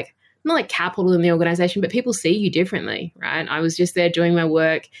of like, not like capital in the organization, but people see you differently, right? I was just there doing my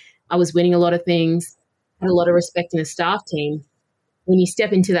work. I was winning a lot of things, had a lot of respect in the staff team. When you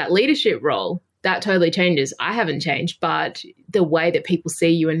step into that leadership role, that totally changes. I haven't changed, but the way that people see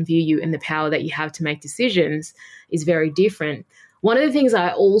you and view you and the power that you have to make decisions is very different. One of the things I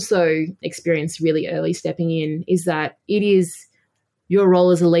also experienced really early stepping in is that it is your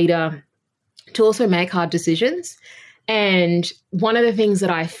role as a leader to also make hard decisions. And one of the things that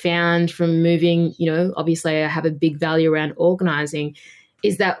I found from moving, obviously I have a big value around organizing,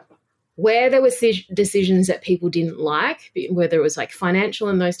 is that where there were decisions that people didn't like, whether it was like financial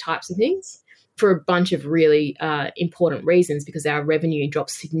and those types of things, for a bunch of really important reasons, because our revenue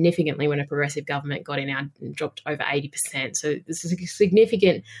dropped significantly when a progressive government got in, dropped over 80%. So this is a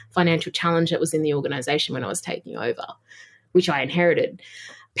significant financial challenge that was in the organisation when I was taking over, which I inherited.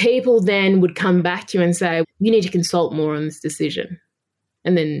 People then would come back to you and say, you need to consult more on this decision.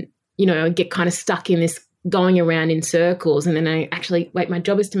 And then, I get kind of stuck in this going around in circles. And then I actually, wait, my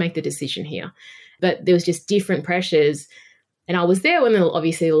job is to make the decision here. But there was just different pressures. And I was there when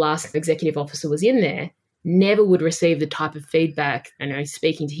obviously the last executive officer was in there, never would receive the type of feedback. I know,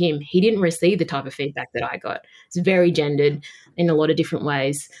 speaking to him, he didn't receive the type of feedback that I got. It's very gendered in a lot of different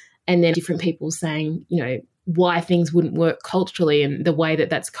ways. And then different people saying, why things wouldn't work culturally, and the way that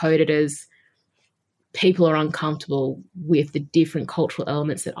that's coded as people are uncomfortable with the different cultural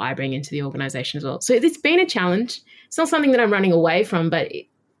elements that I bring into the organization as well. So it's been a challenge. It's not something that I'm running away from, but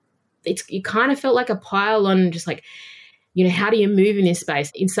it kind of felt like a pile on, just like, how do you move in this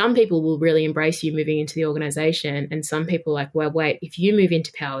space? And some people will really embrace you moving into the organization, and some people are like, well, wait, if you move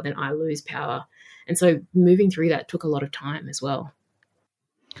into power, then I lose power. And so moving through that took a lot of time as well.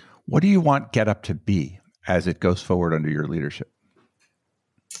 What do you want GetUp to be as it goes forward under your leadership?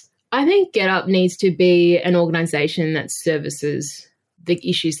 I think GetUp needs to be an organization that services the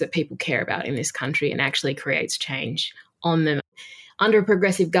issues that people care about in this country and actually creates change on them. Under a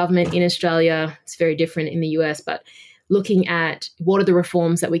progressive government in Australia, it's very different in the US, but looking at what are the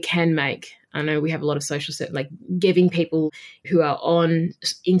reforms that we can make. I know we have a lot of social, like giving people who are on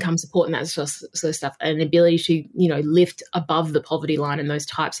income support and that sort of stuff an ability to, lift above the poverty line and those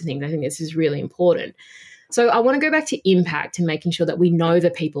types of things. I think this is really important. So I want to go back to impact and making sure that we know the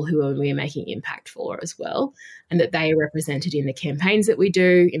people who we are making impact for as well, and that they are represented in the campaigns that we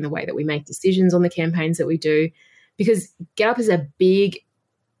do, in the way that we make decisions on the campaigns that we do, because GetUp is a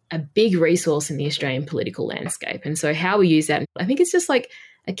big resource in the Australian political landscape. And so how we use that, I think it's just like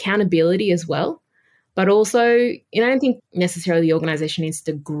accountability as well. But also, I don't think necessarily the organization needs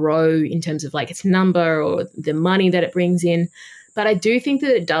to grow in terms of like its number or the money that it brings in. But I do think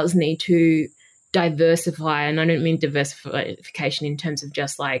that it does need to diversify. And I don't mean diversification in terms of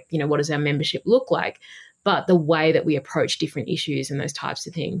just like, what does our membership look like, but the way that we approach different issues and those types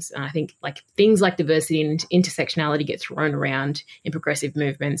of things. And I think like things like diversity and intersectionality get thrown around in progressive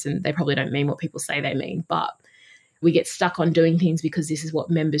movements, and they probably don't mean what people say they mean, but we get stuck on doing things because this is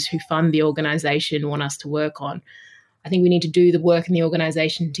what members who fund the organization want us to work on. I think we need to do the work in the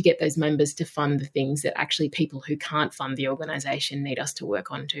organization to get those members to fund the things that actually people who can't fund the organization need us to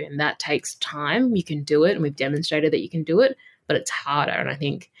work on too. And that takes time. You can do it, and we've demonstrated that you can do it, but it's harder. And I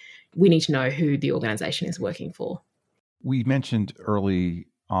think we need to know who the organization is working for. We mentioned early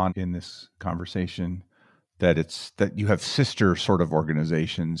on in this conversation that you have sister sort of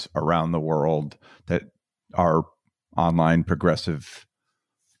organizations around the world that are online progressive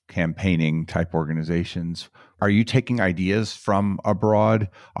campaigning type organizations. Are you taking ideas from abroad?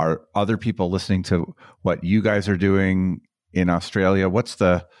 Are other people listening to what you guys are doing in Australia? What's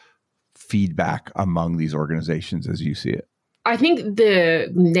the feedback among these organizations as you see it? I think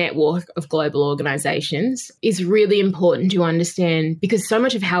the network of global organizations is really important to understand, because so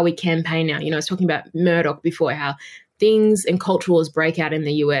much of how we campaign now, I was talking about Murdoch before, how things and culture wars break out in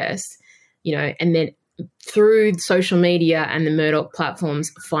the US, and then through social media and the Murdoch platforms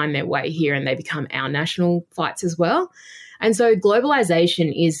find their way here, and they become our national fights as well. And so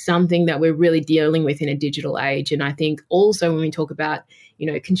globalization is something that we're really dealing with in a digital age. And I think also when we talk about,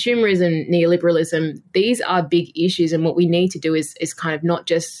 consumerism, neoliberalism, these are big issues. And what we need to do is kind of not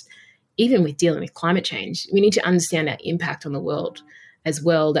just, even with dealing with climate change, we need to understand our impact on the world as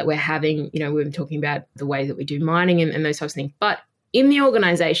well that we're having. We've been talking about the way that we do mining and those types of things. But in the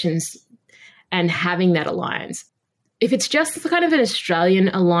organizations and having that alliance, if it's just kind of an Australian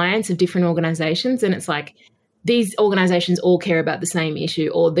alliance of different organizations, then it's like, these organizations all care about the same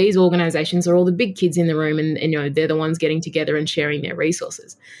issue, or these organizations are all the big kids in the room and they're the ones getting together and sharing their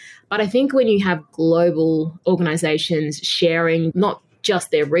resources. But I think when you have global organizations sharing not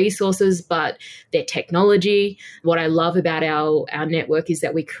just their resources, but their technology, what I love about our network is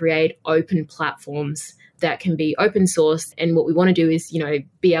that we create open platforms that can be open source. And what we want to do is,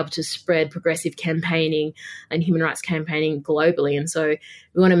 be able to spread progressive campaigning and human rights campaigning globally. And so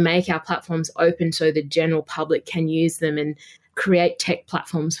we want to make our platforms open so the general public can use them and create tech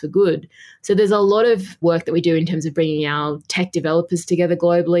platforms for good. So there's a lot of work that we do in terms of bringing our tech developers together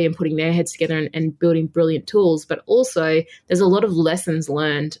globally and putting their heads together and building brilliant tools. But also there's a lot of lessons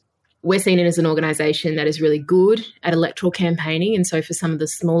learned. We're seen as an organization that is really good at electoral campaigning. And so for some of the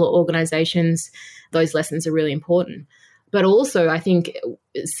smaller organizations, those lessons are really important. But also, I think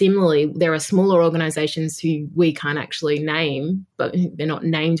similarly, there are smaller organizations who we can't actually name, but they're not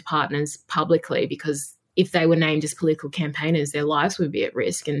named partners publicly, because if they were named as political campaigners, their lives would be at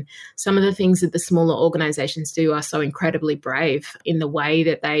risk. And some of the things that the smaller organizations do are so incredibly brave in the way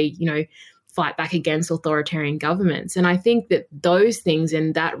that they, fight back against authoritarian governments. And I think that those things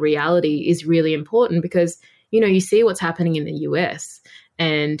and that reality is really important, because, you see what's happening in the US.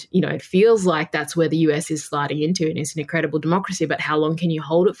 And, it feels like that's where the US is sliding into, and it's an incredible democracy, but how long can you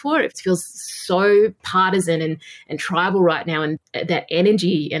hold it for? It feels so partisan and tribal right now, and that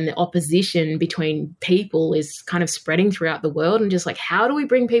energy and the opposition between people is kind of spreading throughout the world. And just like, how do we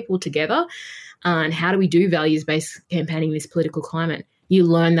bring people together? And how do we do values-based campaigning in this political climate? You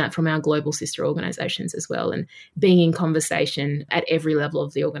learn that from our global sister organizations as well, and being in conversation at every level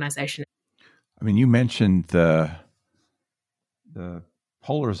of the organization. I mean, you mentioned the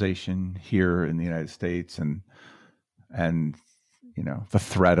polarization here in the United States and the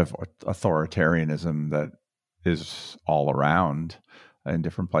threat of authoritarianism that is all around in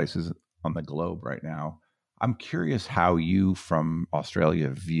different places on the globe right now. I'm curious how you from Australia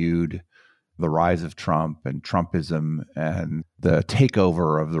viewed the rise of Trump and Trumpism and the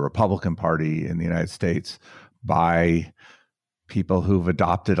takeover of the Republican Party in the United States by people who've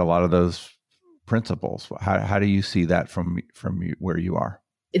adopted a lot of those principles. How do you see that from where you are?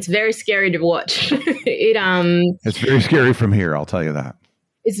 It's very scary to watch. It's very scary from here, I'll tell you that.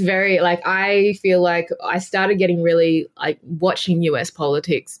 It's very, I feel like I started getting really watching US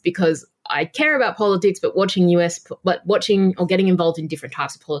politics because I care about politics, but watching or getting involved in different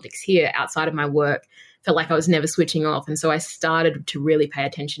types of politics here outside of my work felt like I was never switching off. And so I started to really pay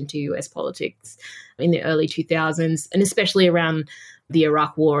attention to US politics in the early 2000s, and especially around the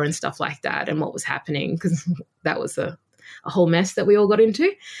Iraq War and stuff like that and what was happening, because that was a whole mess that we all got into.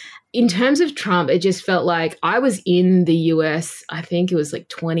 In terms of Trump, it just felt like I was in the US, I think it was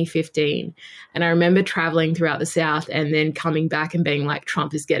 2015. And I remember traveling throughout the South and then coming back and being like,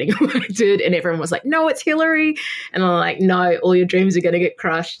 Trump is getting elected. And everyone was like, no, it's Hillary. And I'm like, no, all your dreams are going to get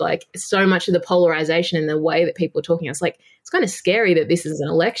crushed. So much of the polarization and the way that people are talking, I was like, it's kind of scary that this is an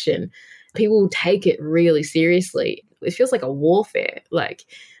election. People take it really seriously. It feels like a warfare.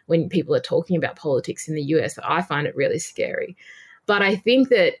 When people are talking about politics in the US, I find it really scary. But I think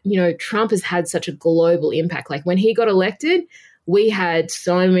that, Trump has had such a global impact. When he got elected, we had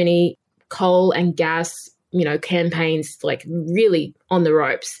so many coal and gas, campaigns, really on the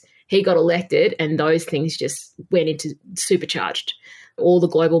ropes. He got elected and those things just went into supercharged. All the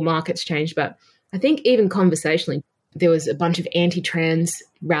global markets changed. But I think even conversationally, there was a bunch of anti-trans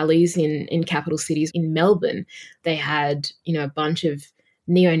rallies in capital cities. In Melbourne, they had, a bunch of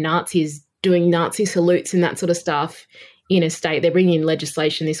neo-Nazis doing Nazi salutes and that sort of stuff in a state. They're bringing in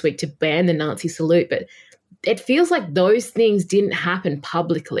legislation this week to ban the Nazi salute, but it feels like those things didn't happen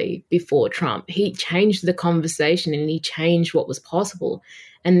publicly before Trump. He changed the conversation and he changed what was possible.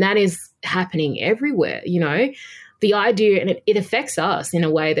 And that is happening everywhere, the idea, and it affects us in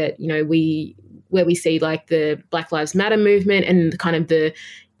a way that, where we see the Black Lives Matter movement and kind of the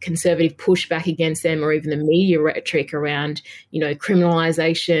conservative pushback against them, or even the media rhetoric around,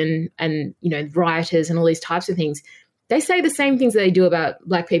 criminalization and, rioters and all these types of things. They say the same things that they do about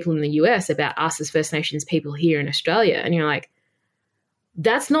Black people in the US about us as First Nations people here in Australia. And you're like,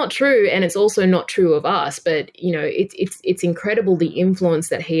 that's not true. And it's also not true of us. But, it's incredible the influence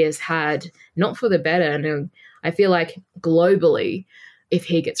that he has had, not for the better. And I feel like globally, if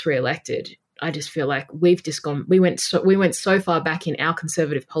he gets reelected, I just feel like we went so far back in our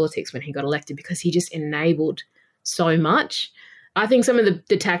conservative politics when he got elected, because he just enabled so much. I think some of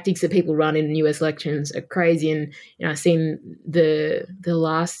the tactics that people run in US elections are crazy. And, I've seen the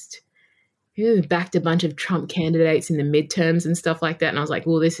last, backed a bunch of Trump candidates in the midterms and stuff like that. And I was like,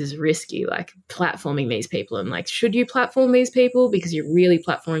 well, this is risky, platforming these people. And should you platform these people? Because you're really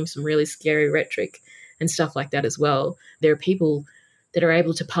platforming some really scary rhetoric and stuff like that as well. There are people that are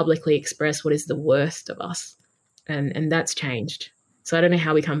able to publicly express what is the worst of us. And that's changed. So I don't know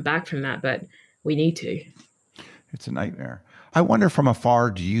how we come back from that, but we need to. It's a nightmare. I wonder from afar,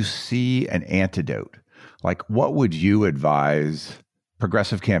 do you see an antidote? What would you advise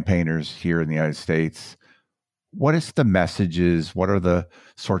progressive campaigners here in the United States? What is the messages? What are the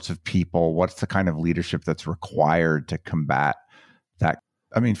sorts of people? What's the kind of leadership that's required to combat that?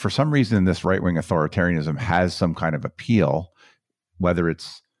 I mean, for some reason, this right-wing authoritarianism has some kind of appeal, whether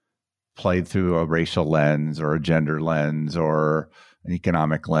it's played through a racial lens or a gender lens or an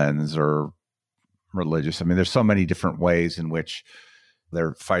economic lens or religious. I mean, there's so many different ways in which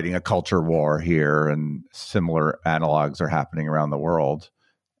they're fighting a culture war here, and similar analogs are happening around the world.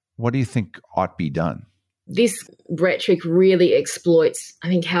 What do you think ought to be done? This rhetoric really exploits, I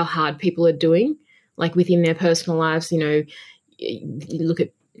think, how hard people are doing, within their personal lives. You look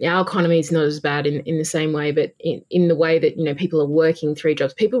at our economy is not as bad in the same way, but in the way that, people are working 3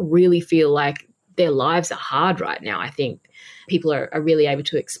 jobs, people really feel like their lives are hard right now. I think people are really able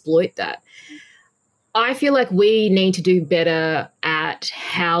to exploit that. I feel like we need to do better at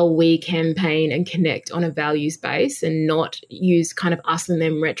how we campaign and connect on a values base and not use kind of us and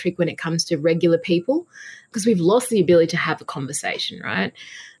them rhetoric when it comes to regular people, because we've lost the ability to have a conversation, right?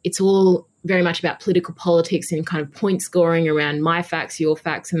 It's all very much about political politics and kind of point scoring around my facts, your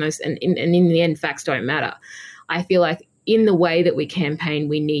facts, and in the end, facts don't matter. I feel like in the way that we campaign,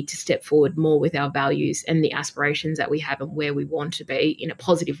 we need to step forward more with our values and the aspirations that we have and where we want to be in a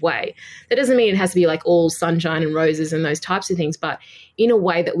positive way. That doesn't mean it has to be like all sunshine and roses and those types of things, but in a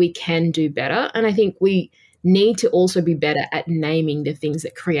way that we can do better. And I think we need to also be better at naming the things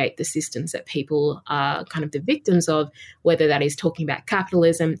that create the systems that people are kind of the victims of, whether that is talking about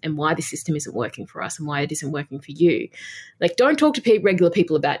capitalism and why the system isn't working for us and why it isn't working for you. Like, don't talk to regular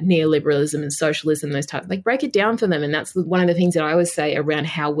people about neoliberalism and socialism, those types. Like, break it down for them. And that's one of the things that I always say around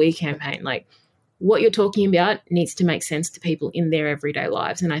how we campaign. Like, what you're talking about needs to make sense to people in their everyday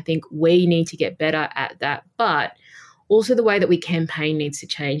lives. And I think we need to get better at that. But also the way that we campaign needs to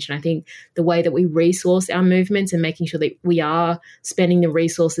change. And I think the way that we resource our movements and making sure that we are spending the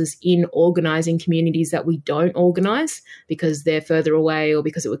resources in organising communities that we don't organise because they're further away or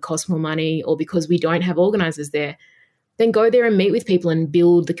because it would cost more money or because we don't have organisers there, then go there and meet with people and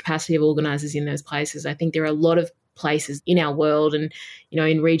build the capacity of organisers in those places. I think there are a lot of places in our world and,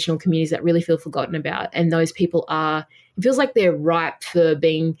 in regional communities that really feel forgotten about. And those people it feels like they're ripe for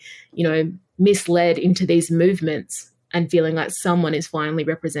being, misled into these movements and feeling like someone is finally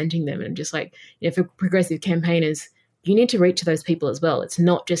representing them. And just like, for progressive campaigners, you need to reach those people as well. It's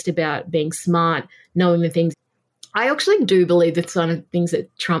not just about being smart, knowing the things. I actually do believe that some of the things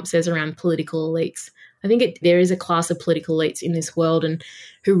that Trump says around political elites. I think there is a class of political elites in this world and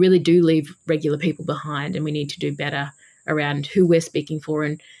who really do leave regular people behind, and we need to do better around who we're speaking for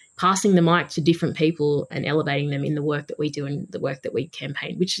and passing the mic to different people and elevating them in the work that we do and the work that we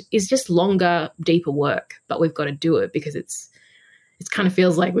campaign, which is just longer, deeper work, but we've got to do it because it kind of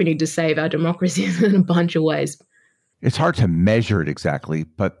feels like we need to save our democracy in a bunch of ways. It's hard to measure it exactly,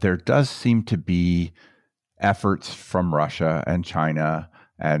 but there does seem to be efforts from Russia and China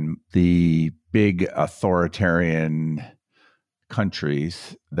and the big authoritarian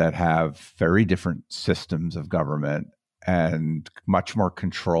countries that have very different systems of government and much more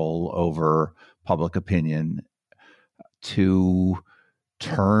control over public opinion to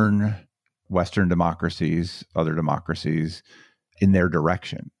turn Western democracies, other democracies, in their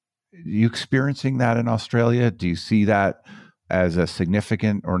direction. Are you experiencing that in Australia? Do you see that as a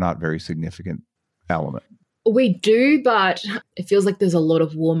significant or not very significant element? We do, but it feels like there's a lot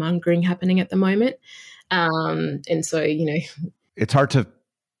of warmongering happening at the moment. And so, it's hard to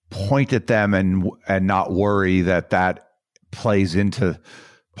point at them and not worry that plays into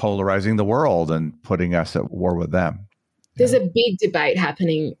polarizing the world and putting us at war with them. There's a big debate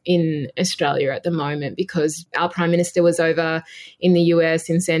happening in Australia at the moment because our Prime Minister was over in the US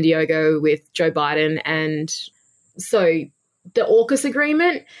in San Diego with Joe Biden. And so the AUKUS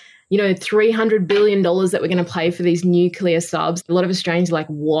agreement, $300 billion that we're going to pay for these nuclear subs. A lot of Australians are like,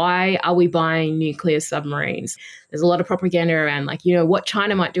 why are we buying nuclear submarines? There's a lot of propaganda around what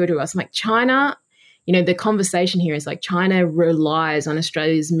China might do to us. I'm like, China, the conversation here is like China relies on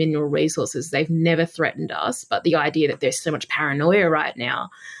Australia's mineral resources. They've never threatened us. But the idea that there's so much paranoia right now,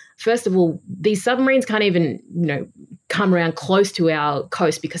 first of all, these submarines can't even, come around close to our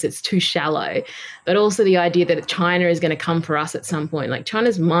coast because it's too shallow. But also the idea that China is going to come for us at some point. Like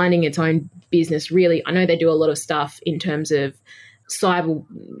China's minding its own business, really. I know they do a lot of stuff in terms of cyber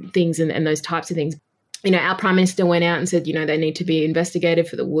things and those types of things. Our Prime Minister went out and said, they need to be investigated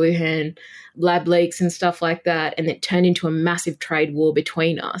for the Wuhan lab leaks and stuff like that. And it turned into a massive trade war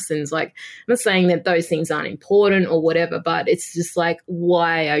between us. And it's like, I'm not saying that those things aren't important or whatever, but it's just like,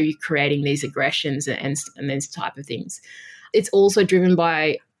 why are you creating these aggressions and these type of things? It's also driven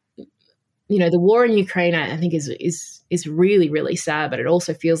by, the war in Ukraine, I think is really, really sad, but it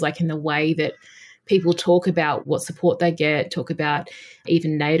also feels like in the way that people talk about what support they get, talk about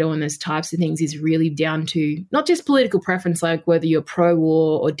even NATO and those types of things is really down to not just political preference, like whether you're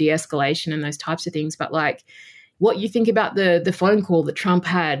pro-war or de-escalation and those types of things, but like what you think about the phone call that Trump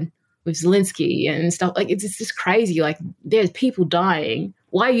had with Zelensky and stuff. Like it's just crazy. Like there's people dying.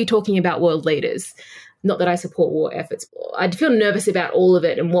 Why are you talking about world leaders? Not that I support war efforts. I feel nervous about all of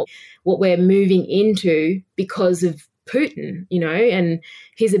it and what we're moving into because of Putin, and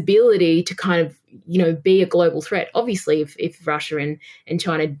his ability to kind of, be a global threat. Obviously, if Russia and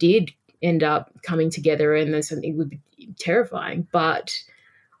China did end up coming together and there's something, it would be terrifying. But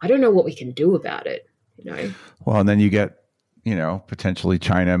I don't know what we can do about it, Well, and then you get, potentially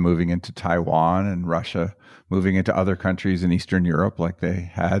China moving into Taiwan and Russia moving into other countries in Eastern Europe like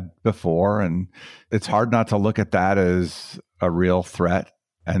they had before. And it's hard not to look at that as a real threat.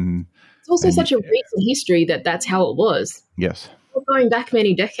 And it's also such a recent history that's how it was. Yes. We're going back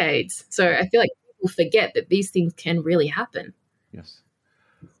many decades. So I feel like people forget that these things can really happen. Yes.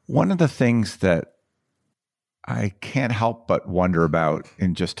 One of the things that I can't help but wonder about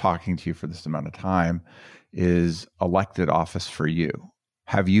in just talking to you for this amount of time is elected office for you.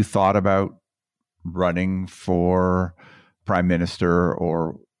 Have you thought about running for prime minister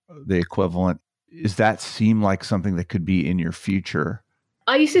or the equivalent? Does that seem like something that could be in your future?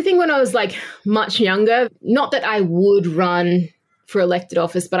 I used to think when I was much younger, not that I would run for elected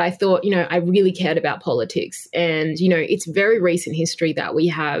office, but I thought, I really cared about politics. And, it's very recent history that we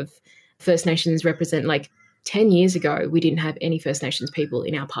have First Nations represent. 10 years ago, we didn't have any First Nations people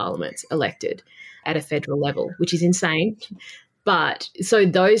in our parliaments elected at a federal level, which is insane. But so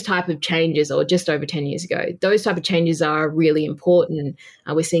those type of changes, or just over 10 years ago, those type of changes are really important.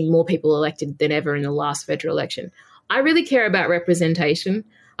 We're seeing more people elected than ever in the last federal election. I really care about representation.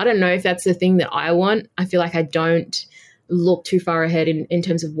 I don't know if that's the thing that I want. I feel like I don't look too far ahead in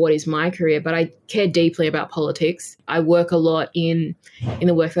terms of what is my career, but I care deeply about politics. I work a lot in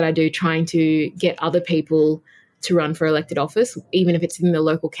the work that I do trying to get other people to run for elected office, even if it's in the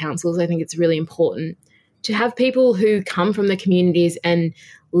local councils. I think it's really important to have people who come from the communities and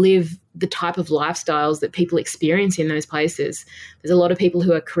live the type of lifestyles that people experience in those places. There's a lot of people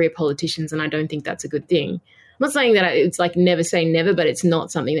who are career politicians, and I don't think that's a good thing. I'm not saying that it's never say never, but it's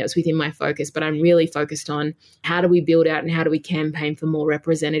not something that's within my focus. But I'm really focused on how do we build out and how do we campaign for more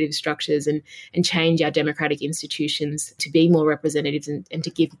representative structures and change our democratic institutions to be more representatives and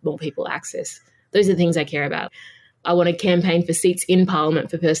to give more people access. Those are the things I care about. I want to campaign for seats in Parliament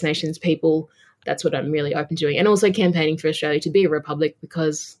for First Nations people. That's what I'm really open to doing. And also campaigning for Australia to be a republic,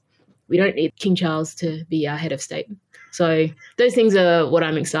 because we don't need King Charles to be our head of state. So those things are what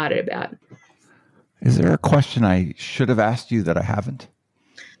I'm excited about. Is there a question I should have asked you that I haven't?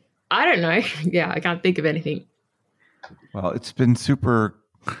 I don't know. Yeah, I can't think of anything. Well, it's been super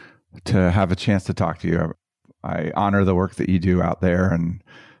to have a chance to talk to you. I honor the work that you do out there and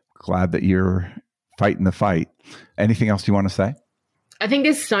glad that you're fighting the fight. Anything else you want to say? I think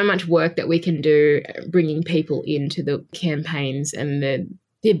there's so much work that we can do bringing people into the campaigns, and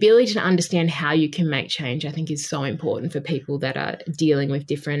the ability to understand how you can make change, I think, is so important for people that are dealing with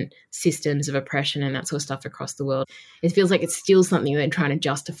different systems of oppression and that sort of stuff across the world. It feels like it's still something they're trying to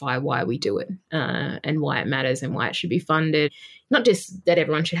justify why we do it and why it matters and why it should be funded. Not just that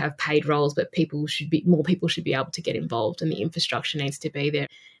everyone should have paid roles, but more people should be able to get involved, and the infrastructure needs to be there.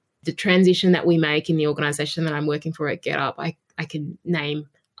 The transition that we make in the organisation that I'm working for at GetUp, I can name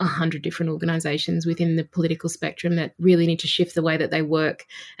 100 different organisations within the political spectrum that really need to shift the way that they work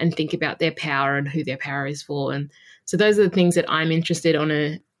and think about their power and who their power is for. And so those are the things that I'm interested in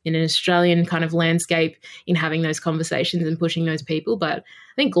an Australian kind of landscape, in having those conversations and pushing those people. But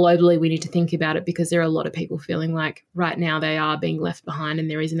I think globally we need to think about it, because there are a lot of people feeling like right now they are being left behind and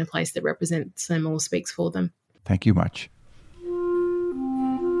there isn't a place that represents them or speaks for them. Thank you much.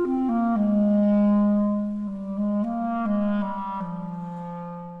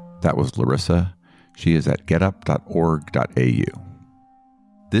 That was Larissa. She is at getup.org.au.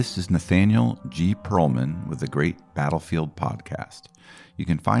 This is Nathaniel G. Perlman with the Great Battlefield Podcast. You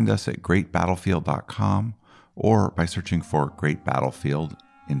can find us at greatbattlefield.com or by searching for Great Battlefield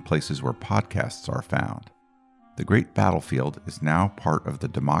in places where podcasts are found. The Great Battlefield is now part of the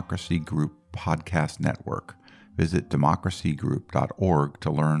Democracy Group podcast network. Visit democracygroup.org to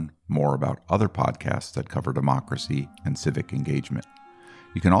learn more about other podcasts that cover democracy and civic engagement.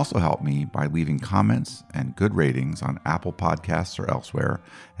 You can also help me by leaving comments and good ratings on Apple Podcasts or elsewhere,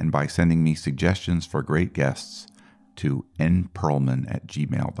 and by sending me suggestions for great guests to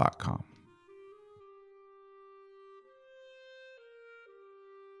nperlman@gmail.com.